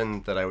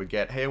question that I would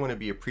get, hey, I want to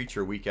be a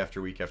preacher week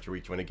after week after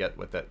week. Do you want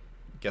to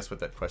guess what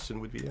that question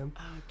would be, Em?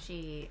 Oh,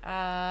 gee.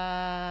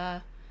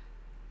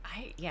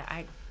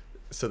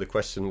 So the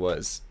question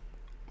was,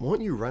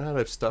 won't you run out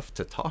of stuff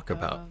to talk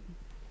about?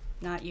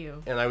 Not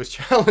you. And I was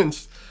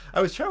challenged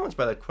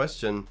by that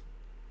question,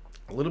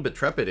 a little bit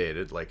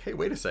trepidated, like, hey,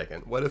 wait a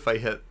second. What if I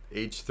hit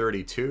age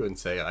 32 and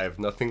say I have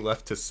nothing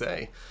left to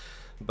say?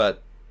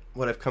 But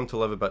what I've come to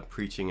love about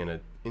preaching in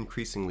an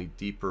increasingly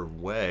deeper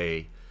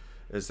way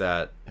is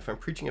that if I'm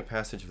preaching a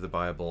passage of the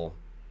Bible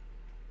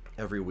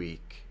every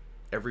week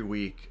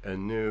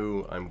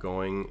anew, I'm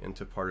going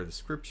into part of the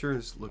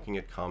scriptures, looking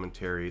at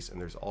commentaries, and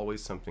there's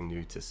always something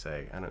new to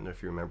say. I don't know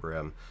if you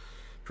remember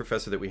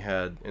professor that we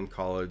had in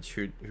college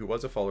who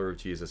was a follower of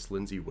Jesus,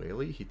 Lindsay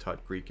Whaley. He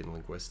taught Greek and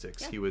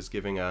linguistics. Yeah. He was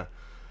giving a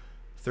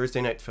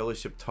Thursday night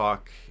fellowship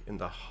talk in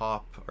the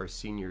Hop our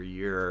senior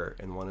year,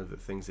 and one of the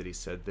things that he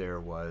said there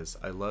was,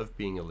 I love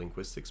being a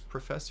linguistics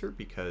professor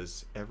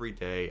because every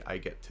day I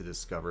get to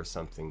discover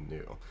something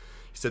new.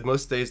 He said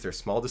most days they're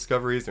small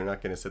discoveries. They're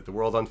not going to set the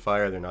world on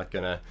fire. They're not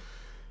going to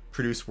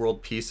produce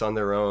world peace on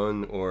their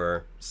own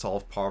or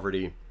solve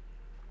poverty.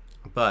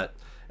 But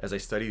as I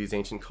study these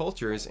ancient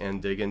cultures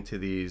and dig into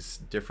these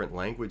different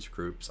language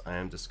groups, I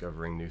am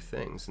discovering new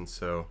things. And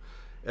so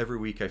every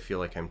week I feel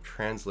like I'm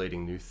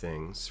translating new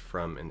things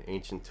from an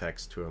ancient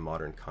text to a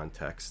modern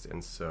context.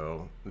 And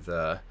so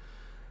the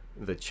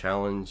the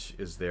challenge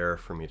is there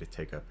for me to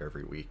take up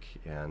every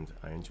week, and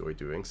I enjoy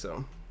doing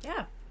so.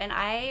 Yeah. And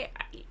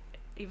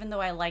even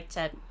though I like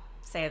to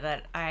say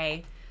that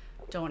I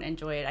don't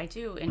enjoy it, I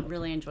do and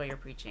really enjoy your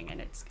preaching,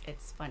 and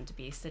it's fun to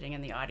be sitting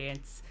in the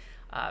audience.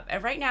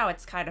 And right now,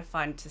 it's kind of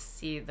fun to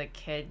see the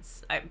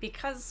kids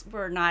because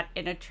we're not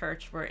in a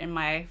church. We're in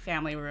my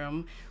family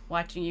room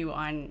watching you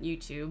on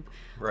YouTube.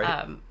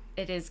 Right.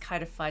 It is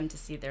kind of fun to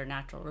see their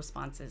natural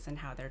responses and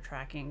how they're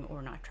tracking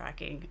or not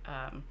tracking.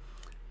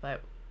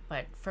 But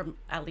from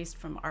at least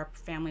from our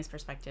family's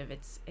perspective,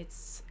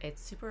 it's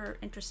super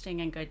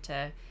interesting and good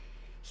to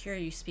hear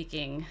you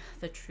speaking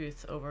the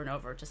truth over and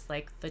over, just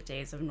like the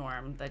days of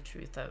Norm, the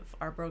truth of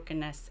our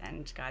brokenness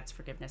and God's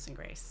forgiveness and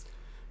grace.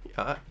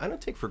 Yeah, I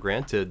don't take for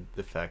granted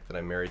the fact that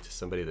I'm married to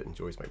somebody that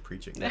enjoys my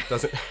preaching. That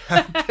doesn't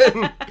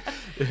happen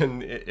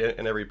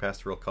in every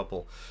pastoral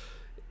couple.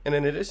 And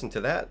in addition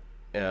to that,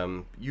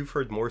 you've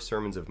heard more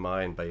sermons of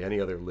mine by any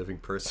other living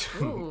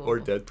person or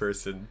dead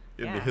person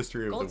in the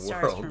history of the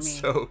world.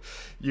 So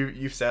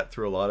you've sat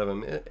through a lot of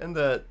them. And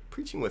the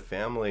preaching with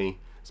family,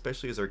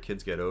 especially as our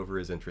kids get over,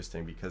 is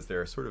interesting because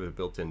they're sort of a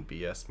built-in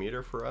BS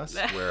meter for us,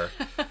 where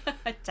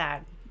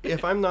Dad,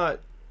 if I'm not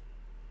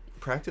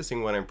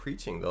practicing when I'm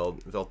preaching,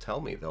 they'll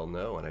tell me, they'll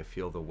know, and I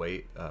feel the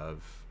weight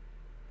of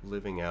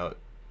living out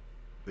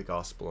the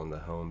gospel in the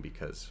home,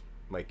 because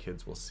my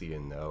kids will see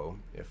and know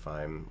if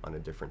I'm on a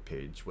different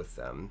page with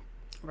them,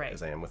 right,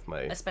 as I am with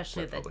my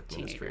especially my public the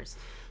ministry. teenagers.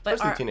 But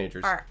especially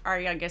teenagers. Our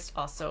youngest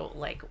also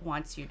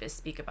wants you to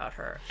speak about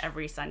her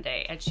every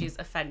Sunday, and she's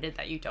offended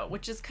that you don't,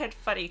 which is kind of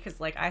funny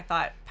because I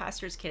thought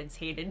pastors' kids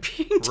hated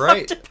being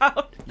talked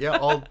about.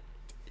 Yeah,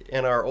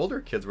 and our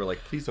older kids were like,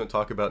 please don't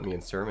talk about me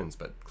in sermons.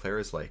 But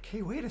Clara's like,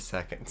 hey, wait a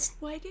second.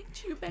 Why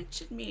didn't you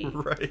mention me?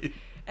 Right.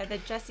 And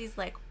then Jesse's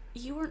like,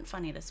 you weren't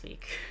funny this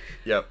week.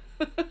 Yep.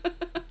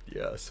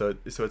 Yeah, so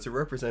it's a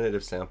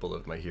representative sample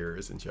of my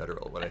hearers in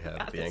general, what I have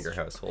at the Anger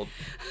household.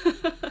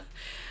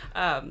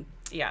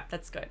 Yeah,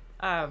 that's good.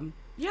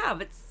 Yeah,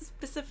 but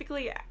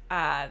specifically,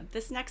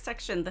 this next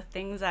section, the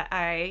things that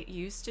I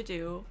used to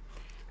do.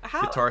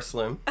 Guitar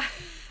Slim.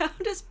 How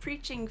does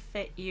preaching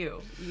fit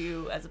you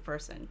as a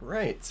person?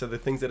 Right. So the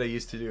things that I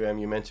used to do,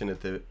 you mentioned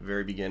at the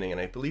very beginning, and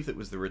I believe that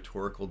was the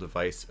rhetorical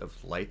device of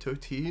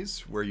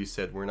litotes, where you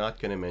said, we're not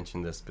going to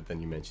mention this, but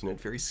then you mentioned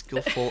it. Very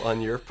skillful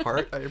on your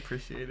part. I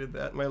appreciated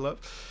that, my love.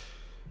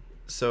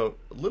 So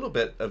a little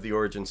bit of the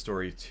origin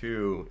story,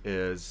 too,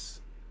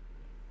 is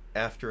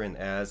after and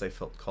as I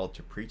felt called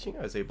to preaching,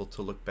 I was able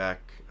to look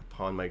back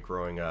upon my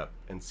growing up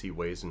and see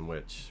ways in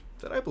which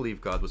that I believe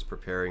God was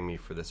preparing me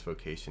for this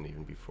vocation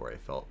even before I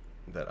felt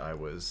that I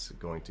was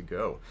going to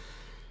go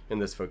in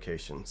this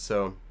vocation.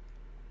 So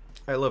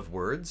I love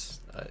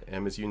words,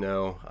 and as you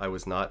know, I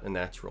was not a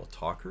natural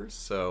talker.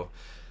 So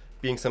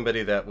being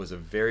somebody that was a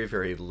very,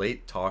 very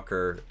late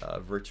talker,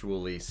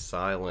 virtually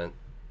silent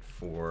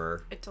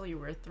for... Until you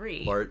were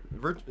 3.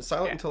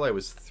 Silent until I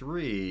was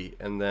 3,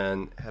 and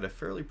then had a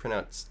fairly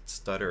pronounced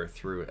stutter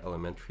through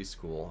elementary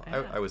school.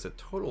 Yeah. I was a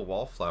total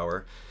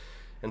wallflower,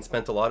 and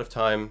spent a lot of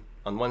time,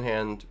 on one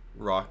hand,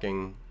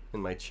 rocking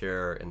in my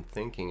chair and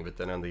thinking, but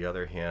then on the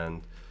other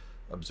hand,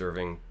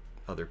 observing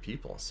other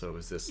people. So it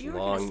was this You were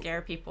going to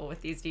scare people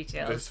with these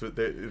details.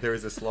 There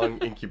was this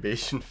long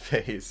incubation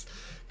phase.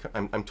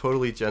 I'm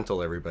totally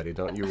gentle, everybody.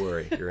 Don't you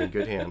worry. You're in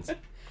good hands.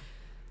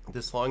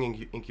 This long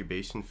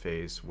incubation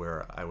phase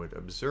where I would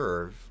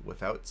observe,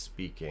 without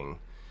speaking,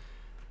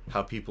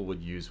 how people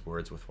would use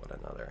words with one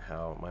another,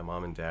 how my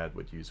mom and dad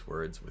would use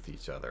words with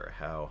each other,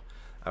 how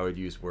I would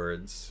use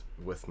words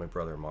with my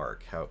brother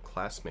Mark, how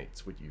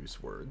classmates would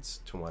use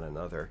words to one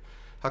another,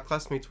 how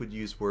classmates would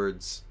use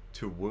words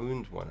to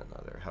wound one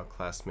another, how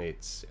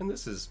classmates, and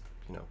this is,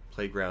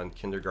 playground,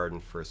 kindergarten,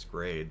 first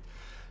grade,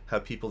 how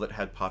people that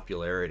had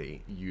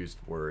popularity used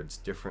words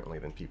differently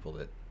than people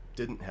that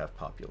didn't have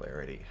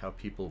popularity, how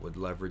people would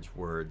leverage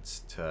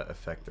words to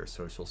affect their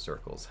social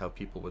circles, how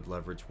people would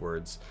leverage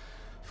words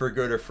for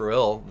good or for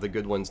ill. The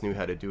good ones knew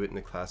how to do it in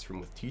the classroom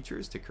with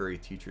teachers to curry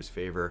teachers'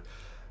 favor.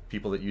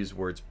 People that use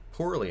words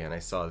poorly, and I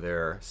saw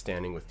their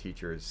standing with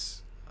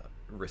teachers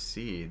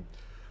recede.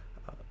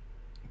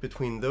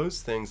 Between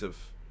those things of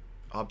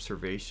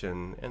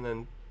observation and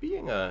then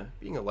being a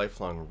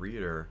lifelong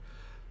reader,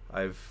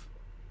 I've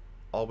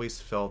always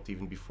felt,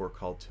 even before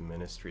called to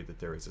ministry, that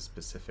there is a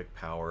specific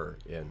power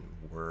in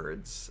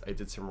words. I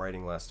did some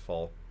writing last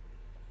fall,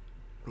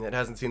 and it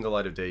hasn't seen the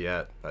light of day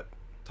yet, but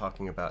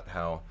talking about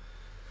how,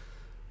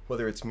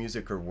 whether it's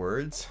music or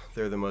words,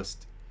 they're the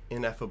most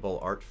ineffable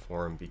art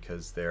form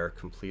because they're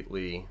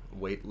completely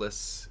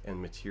weightless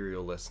and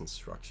materialless and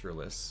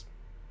structureless,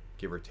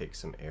 give or take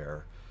some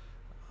air,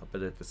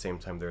 but at the same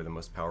time they're the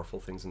most powerful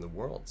things in the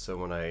world. So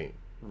when I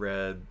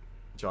read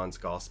John's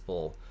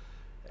Gospel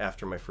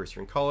after my first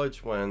year in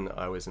college, when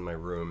I was in my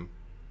room,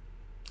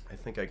 I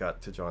think I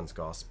got to John's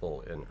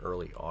Gospel in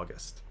early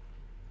August.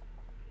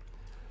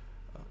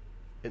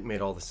 It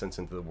made all the sense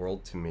into the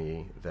world to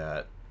me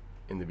that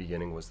in the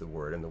beginning was the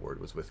Word, and the Word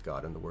was with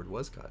God, and the Word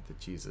was God, that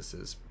Jesus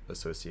is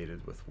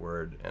associated with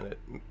Word. And it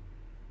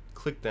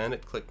clicked then,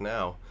 it clicked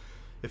now,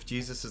 if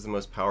Jesus is the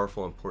most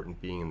powerful,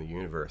 important being in the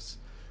universe,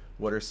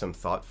 what are some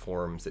thought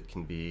forms that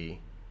can be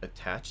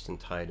attached and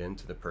tied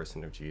into the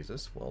person of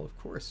Jesus? Well, of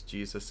course,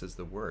 Jesus is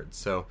the Word.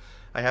 So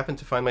I happen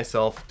to find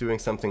myself doing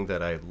something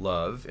that I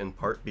love, in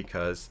part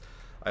because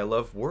I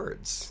love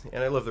words,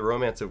 and I love the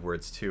romance of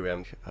words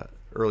too.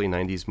 Early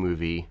 90s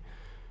movie,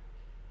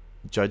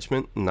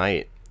 Judgment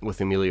Night, with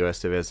Emilio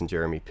Estevez and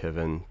Jeremy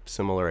Piven,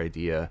 similar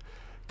idea.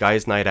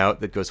 Guys' night out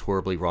that goes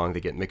horribly wrong. They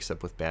get mixed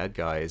up with bad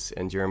guys,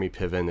 and Jeremy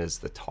Piven is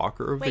the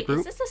talker of the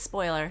group. Wait, is this a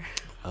spoiler?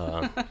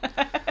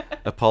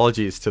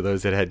 Apologies to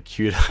those that had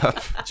queued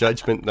up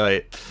Judgment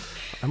Night.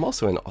 I'm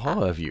also in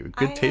awe of you.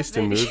 Good taste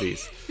in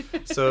movies.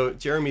 So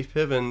Jeremy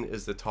Piven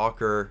is the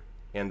talker,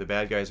 and the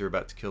bad guys are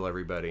about to kill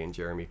everybody, and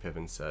Jeremy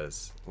Piven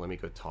says, let me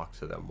go talk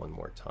to them one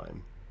more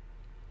time.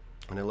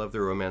 And I love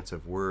the romance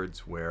of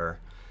words where,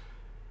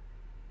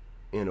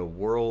 in a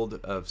world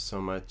of so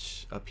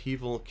much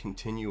upheaval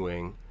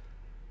continuing,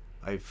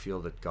 I feel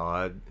that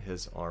God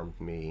has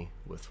armed me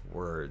with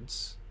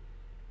words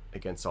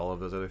against all of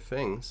those other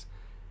things,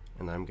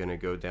 and I'm going to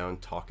go down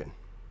talking.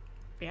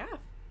 Yeah.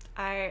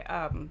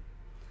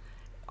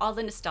 All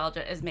the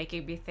nostalgia is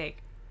making me think,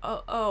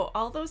 oh,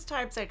 all those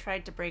times I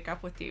tried to break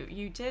up with you,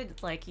 you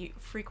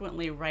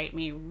frequently write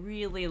me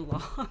really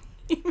long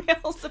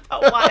emails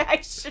about why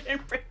I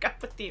shouldn't break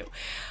up with you.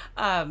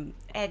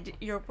 And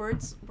your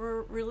words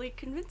were really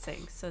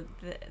convincing. So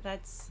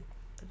that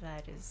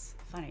is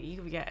funny.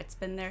 It's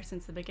been there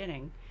since the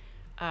beginning.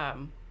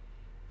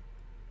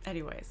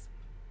 Anyways,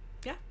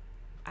 yeah,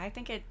 I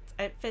think it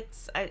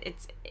fits.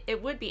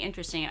 It would be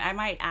interesting. I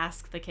might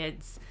ask the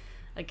kids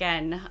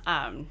again.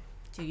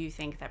 Do you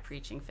think that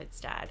preaching fits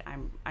Dad?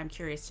 I'm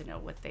curious to know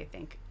what they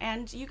think,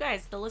 and you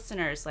guys, the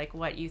listeners, like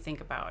what you think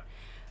about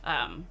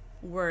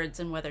words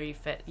and whether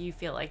you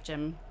feel like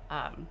Jim,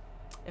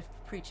 if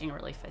preaching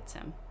really fits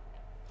him.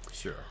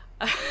 Sure.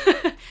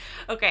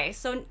 Okay,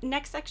 so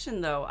next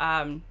section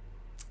though,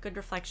 good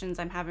reflections.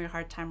 I'm having a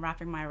hard time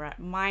wrapping my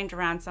mind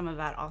around some of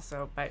that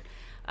also, but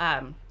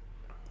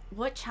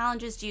what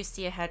challenges do you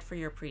see ahead for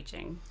your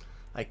preaching?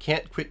 I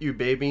Can't Quit You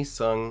Baby,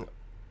 sung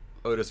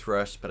Otis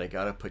Rush, but I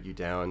gotta put you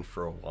down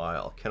for a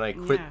while. Can I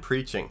quit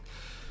preaching?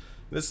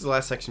 This is the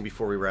last section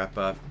before we wrap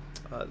up.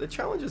 The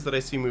challenges that I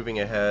see moving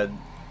ahead,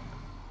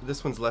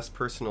 this one's less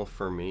personal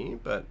for me,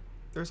 but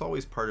there's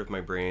always part of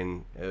my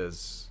brain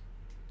as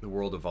the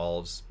world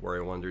evolves where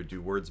I wonder,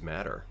 do words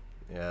matter?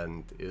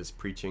 And is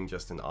preaching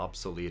just an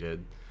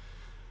obsoleted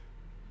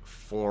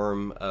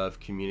form of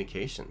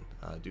communication?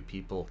 Do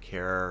people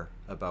care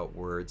about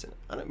words? And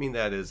I don't mean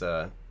that as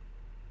a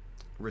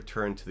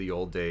return to the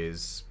old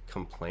days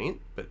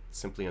complaint, but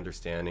simply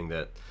understanding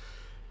that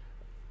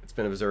it's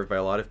been observed by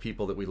a lot of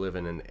people that we live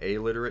in an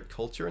alliterate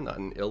culture, not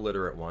an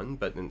illiterate one,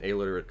 but an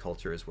alliterate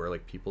culture is where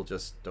like people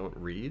just don't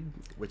read,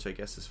 which I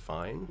guess is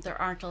fine. There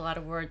aren't a lot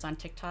of words on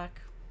TikTok.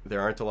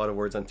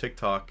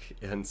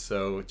 And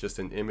so just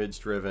an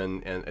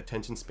image-driven, and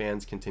attention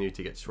spans continue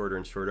to get shorter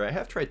and shorter. I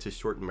have tried to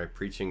shorten my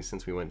preaching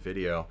since we went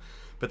video,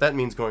 but that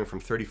means going from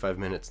 35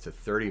 minutes to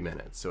 30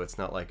 minutes, so it's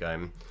not like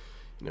I'm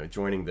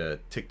joining the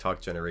TikTok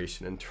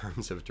generation in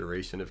terms of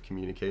duration of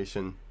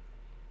communication.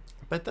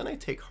 But then I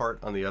take heart,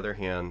 on the other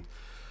hand,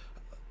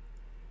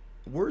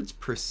 words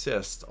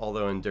persist,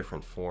 although in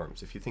different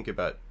forms. If you think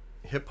about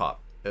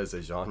hip-hop as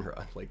a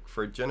genre, like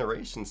for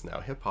generations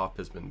now, hip-hop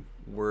has been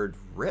word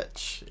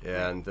rich,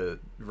 and the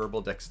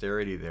verbal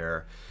dexterity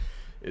there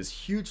is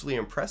hugely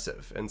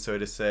impressive. And so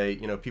to say,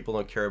 people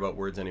don't care about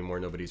words anymore,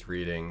 nobody's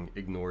reading,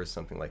 ignores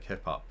something like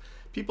hip-hop.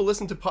 People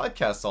listen to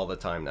podcasts all the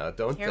time now,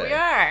 don't they? Here we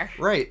are.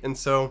 Right. And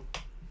so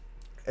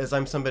as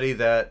I'm somebody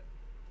that,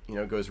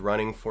 goes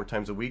running 4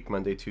 times a week,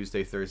 Monday,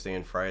 Tuesday, Thursday,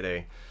 and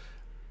Friday,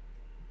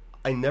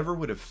 I never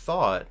would have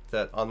thought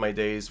that on my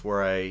days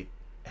where I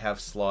have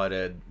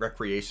slotted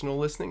recreational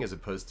listening as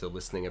opposed to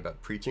listening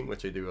about preaching,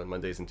 which I do on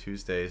Mondays and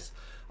Tuesdays,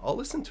 I'll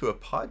listen to a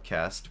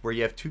podcast where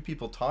you have 2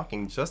 people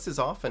talking just as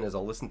often as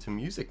I'll listen to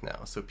music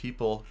now. So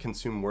people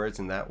consume words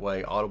in that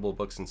way, audible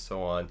books and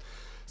so on.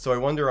 So I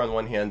wonder, on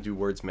one hand, do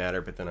words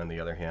matter? But then on the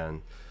other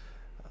hand,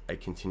 I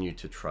continue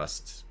to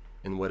trust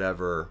in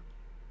whatever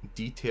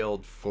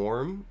detailed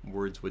form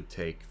words would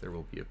take, there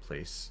will be a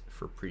place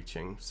for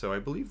preaching. So I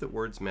believe that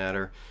words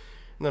matter.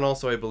 And then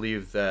also I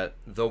believe that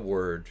the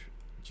word,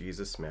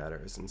 Jesus,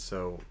 matters. And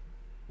so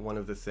one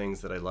of the things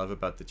that I love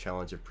about the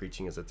challenge of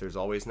preaching is that there's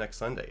always next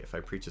Sunday. If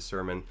I preach a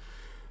sermon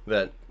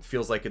that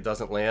feels like it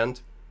doesn't land,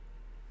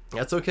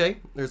 that's okay.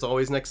 There's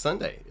always next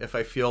Sunday. If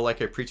I feel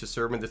like I preach a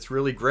sermon that's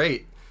really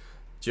great,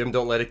 Jim,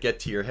 don't let it get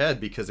to your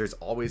head, because there's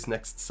always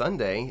next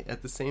Sunday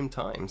at the same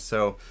time.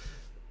 So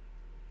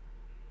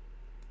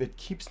it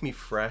keeps me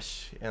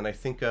fresh. And I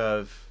think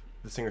of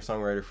the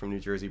singer-songwriter from New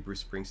Jersey,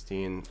 Bruce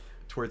Springsteen,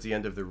 towards the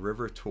end of the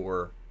River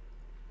Tour,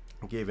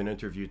 gave an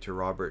interview to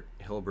Robert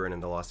Hilburn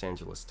in the Los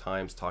Angeles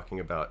Times talking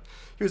about,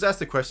 he was asked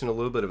the question, a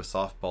little bit of a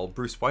softball,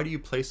 Bruce, why do you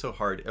play so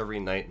hard every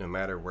night no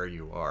matter where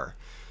you are?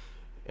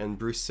 And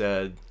Bruce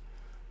said,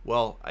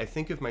 well, I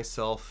think of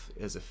myself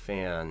as a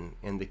fan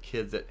and the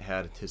kid that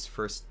had his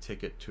first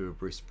ticket to a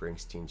Bruce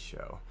Springsteen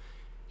show.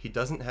 He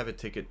doesn't have a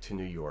ticket to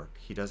New York.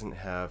 He doesn't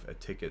have a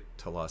ticket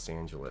to Los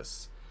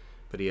Angeles,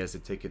 but he has a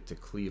ticket to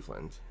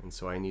Cleveland. And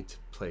so I need to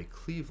play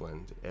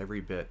Cleveland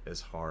every bit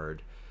as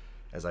hard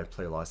as I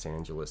play Los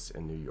Angeles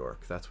and New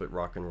York. That's what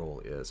rock and roll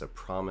is, a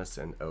promise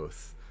and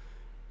oath,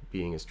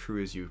 being as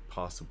true as you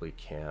possibly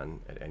can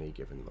at any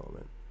given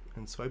moment.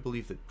 And so I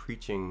believe that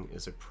preaching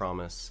is a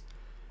promise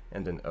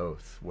and an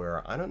oath,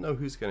 where I don't know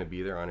who's going to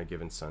be there on a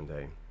given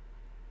Sunday.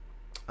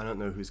 I don't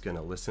know who's going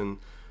to listen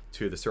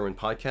to the sermon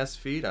podcast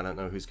feed. I don't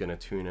know who's going to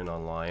tune in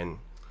online.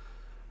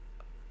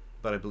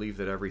 But I believe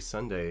that every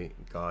Sunday,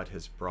 God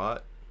has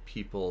brought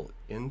people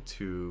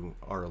into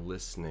our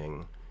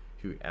listening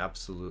who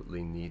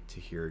absolutely need to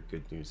hear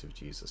good news of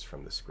Jesus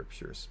from the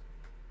scriptures.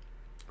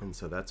 And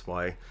so that's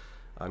why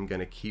I'm going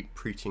to keep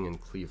preaching in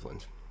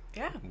Cleveland.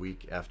 Yeah.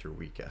 Week after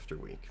week after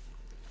week.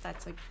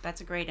 That's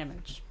a great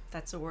image.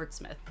 That's a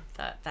wordsmith,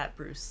 that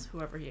Bruce,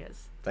 whoever he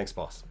is. Thanks,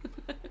 boss.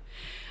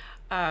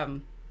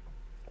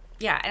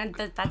 Yeah, and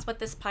that's what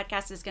this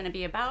podcast is going to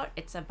be about.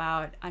 It's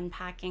about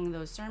unpacking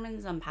those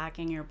sermons,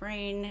 unpacking your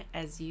brain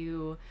as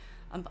you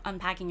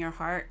unpacking your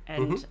heart,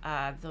 and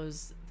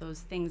those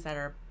things that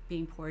are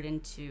being poured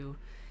into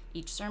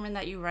each sermon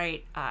that you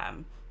write,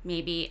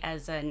 maybe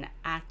as an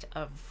act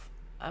of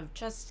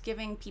just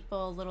giving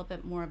people a little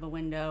bit more of a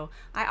window.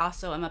 I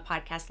also am a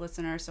podcast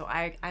listener, so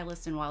I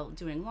listen while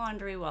doing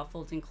laundry, while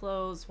folding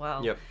clothes,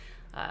 while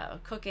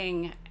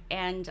cooking.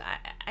 And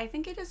I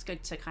think it is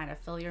good to kind of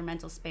fill your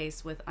mental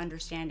space with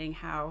understanding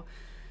how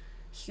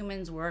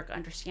humans work,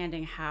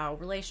 understanding how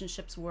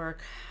relationships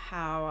work,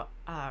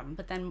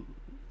 but then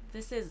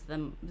this is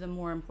the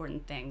more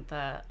important thing,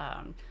 the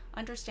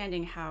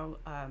understanding how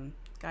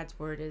God's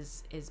word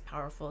is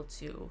powerful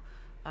to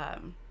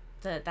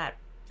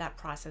that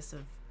process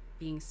of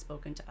being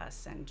spoken to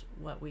us and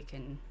what we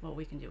can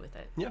do with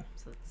it. Yeah.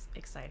 So it's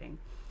exciting.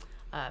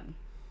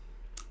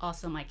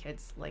 Also, my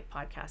kids like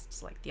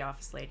podcasts like The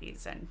Office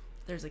Ladies, and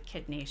there's a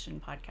Kid Nation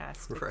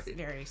podcast. It's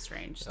very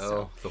strange. Oh,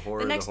 so the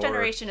horror. The next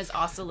generation is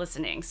also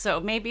listening,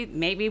 so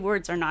maybe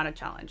words are not a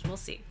challenge. We'll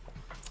see.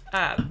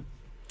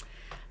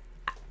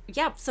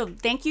 Yeah, so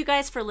thank you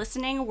guys for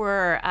listening. We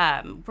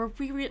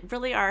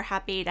really are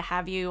happy to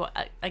have you.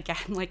 Again,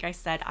 like I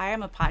said, I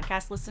am a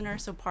podcast listener,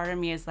 so part of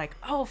me is like,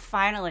 oh,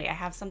 finally, I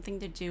have something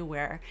to do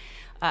where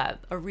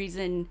a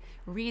reason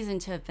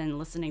to have been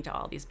listening to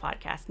all these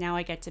podcasts. Now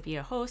I get to be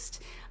a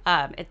host.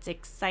 It's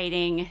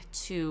exciting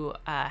to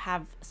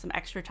have some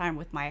extra time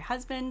with my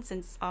husband,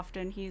 since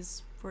often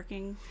he's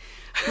working.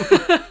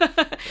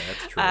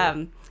 That's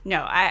true.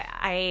 No,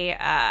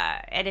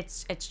 and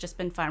it's just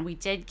been fun. We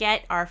did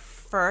get our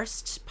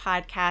first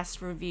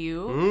podcast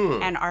review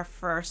and our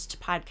first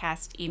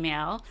podcast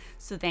email.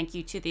 So thank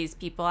you to these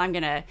people. I'm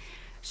gonna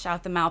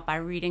shout them out by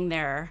reading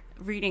their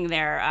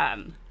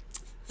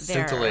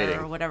Scintillating.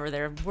 or whatever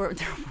their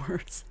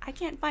words. I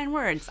can't find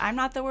words. I'm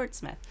not the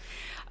wordsmith.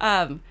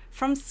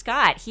 From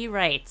Scott, he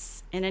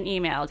writes in an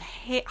email,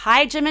 "Hey,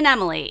 hi, Jim and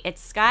Emily. It's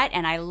Scott,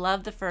 and I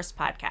love the first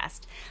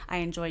podcast. I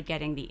enjoyed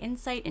getting the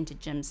insight into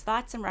Jim's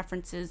thoughts and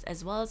references,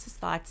 as well as his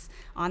thoughts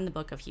on the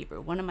book of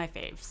Hebrew, one of my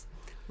faves.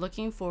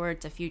 Looking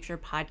forward to future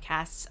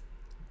podcasts."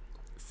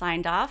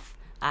 Signed off,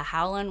 a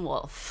howlin'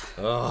 wolf.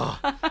 Oh.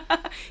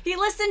 He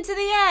listened to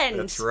the end.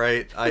 That's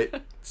right.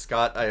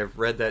 Scott, I have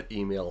read that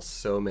email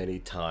so many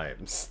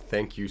times.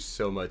 Thank you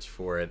so much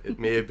for it. It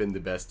may have been the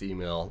best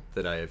email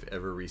that I have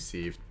ever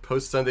received.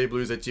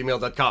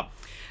 postsundayblues@gmail.com.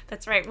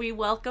 That's right. We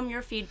welcome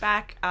your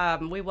feedback.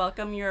 We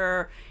welcome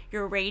your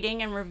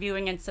rating and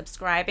reviewing and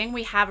subscribing.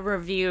 We have a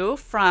review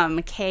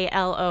from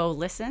KLO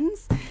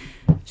Listens.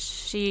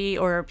 She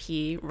or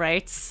P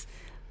writes,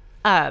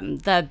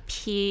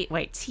 TPSB.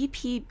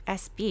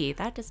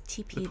 That does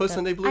TP. The Post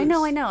Sunday Blues. I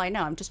know.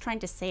 I'm just trying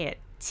to say it.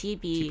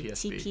 TPSB.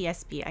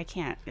 TPSB. I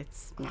can't.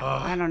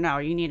 I don't know.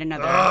 You need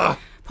another.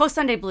 Post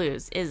Sunday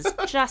Blues is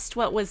just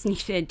what was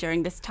needed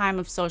during this time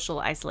of social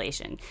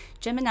isolation.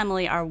 Jim and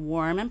Emily are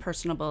warm and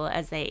personable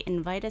as they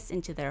invite us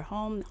into their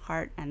home,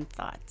 heart, and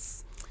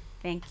thoughts.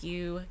 Thank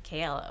you,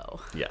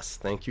 KLO. Yes,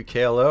 thank you,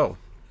 KLO.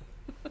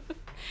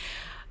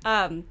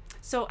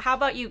 So how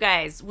about you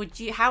guys?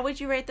 How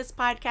would you rate this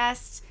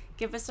podcast?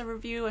 Give us a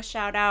review, a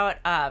shout out.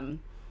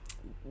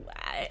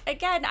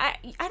 Again, I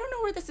don't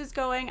know where this is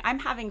going. I'm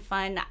having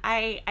fun.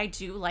 I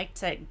do like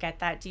to get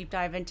that deep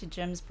dive into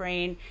Jim's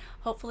brain.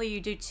 Hopefully you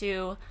do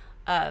too.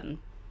 Do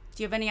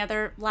you have any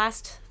other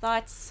last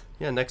thoughts?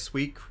 Yeah, next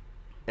week,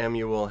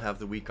 Emmy will have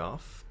the week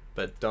off,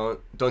 but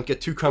don't get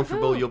too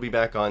comfortable. You'll be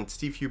back on.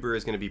 Steve Huber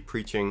is going to be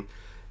preaching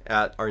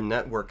at our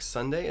network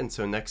Sunday, and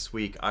so next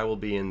week I will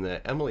be in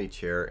the Emily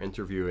chair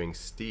interviewing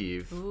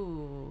Steve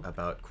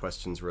about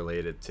questions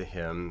related to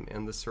him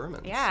and the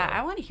sermon. Yeah, so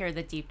I want to hear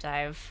the deep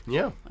dive.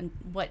 Yeah. And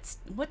what's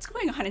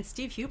going on in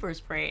Steve Huber's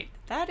brain?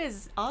 That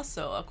is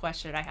also a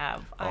question I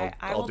have.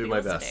 I'll do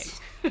my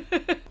best.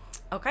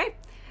 Okay.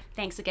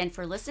 Thanks again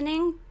for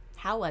listening.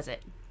 How was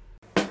it?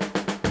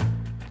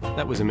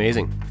 That was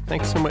amazing.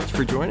 Thanks so much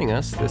for joining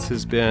us. This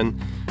has been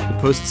the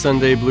Post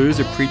Sunday Blues,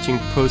 a preaching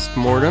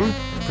post-mortem,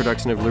 a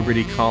production of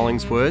Liberty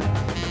Collingswood.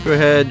 Go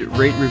ahead,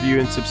 rate, review,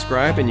 and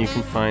subscribe, and you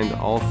can find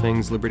all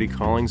things Liberty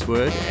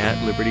Collingswood at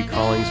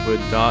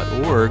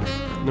libertycollingswood.org.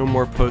 No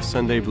more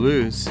post-Sunday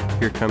blues.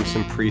 Here comes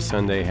some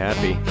pre-Sunday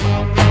happy.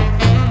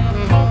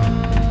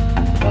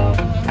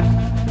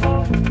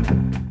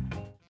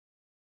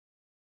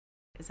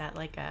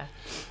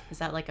 Is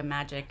that like a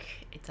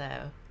magic? It's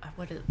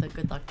what is the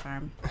good luck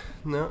charm?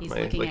 No, He's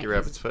like your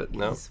rabbit's foot.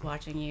 No, he's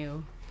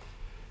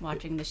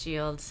watching the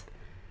shields.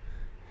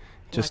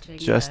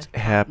 Just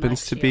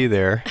happens to be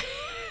there.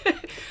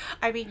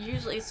 I mean, you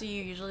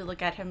usually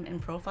look at him in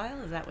profile.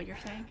 Is that what you're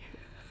saying?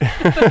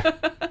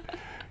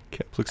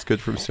 Cap looks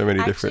good from so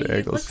many different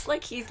angles. It looks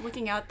like he's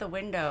looking out the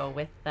window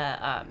with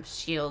the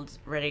shield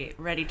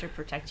ready to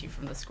protect you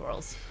from the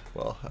squirrels.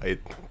 Well,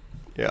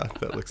 yeah,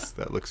 that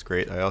looks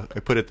great. I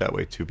put it that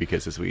way too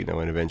because, as we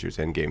know in Avengers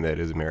Endgame, that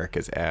is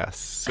America's ass.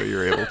 So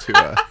you're able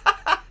to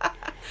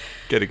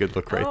get a good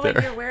look right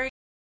there. You're wearing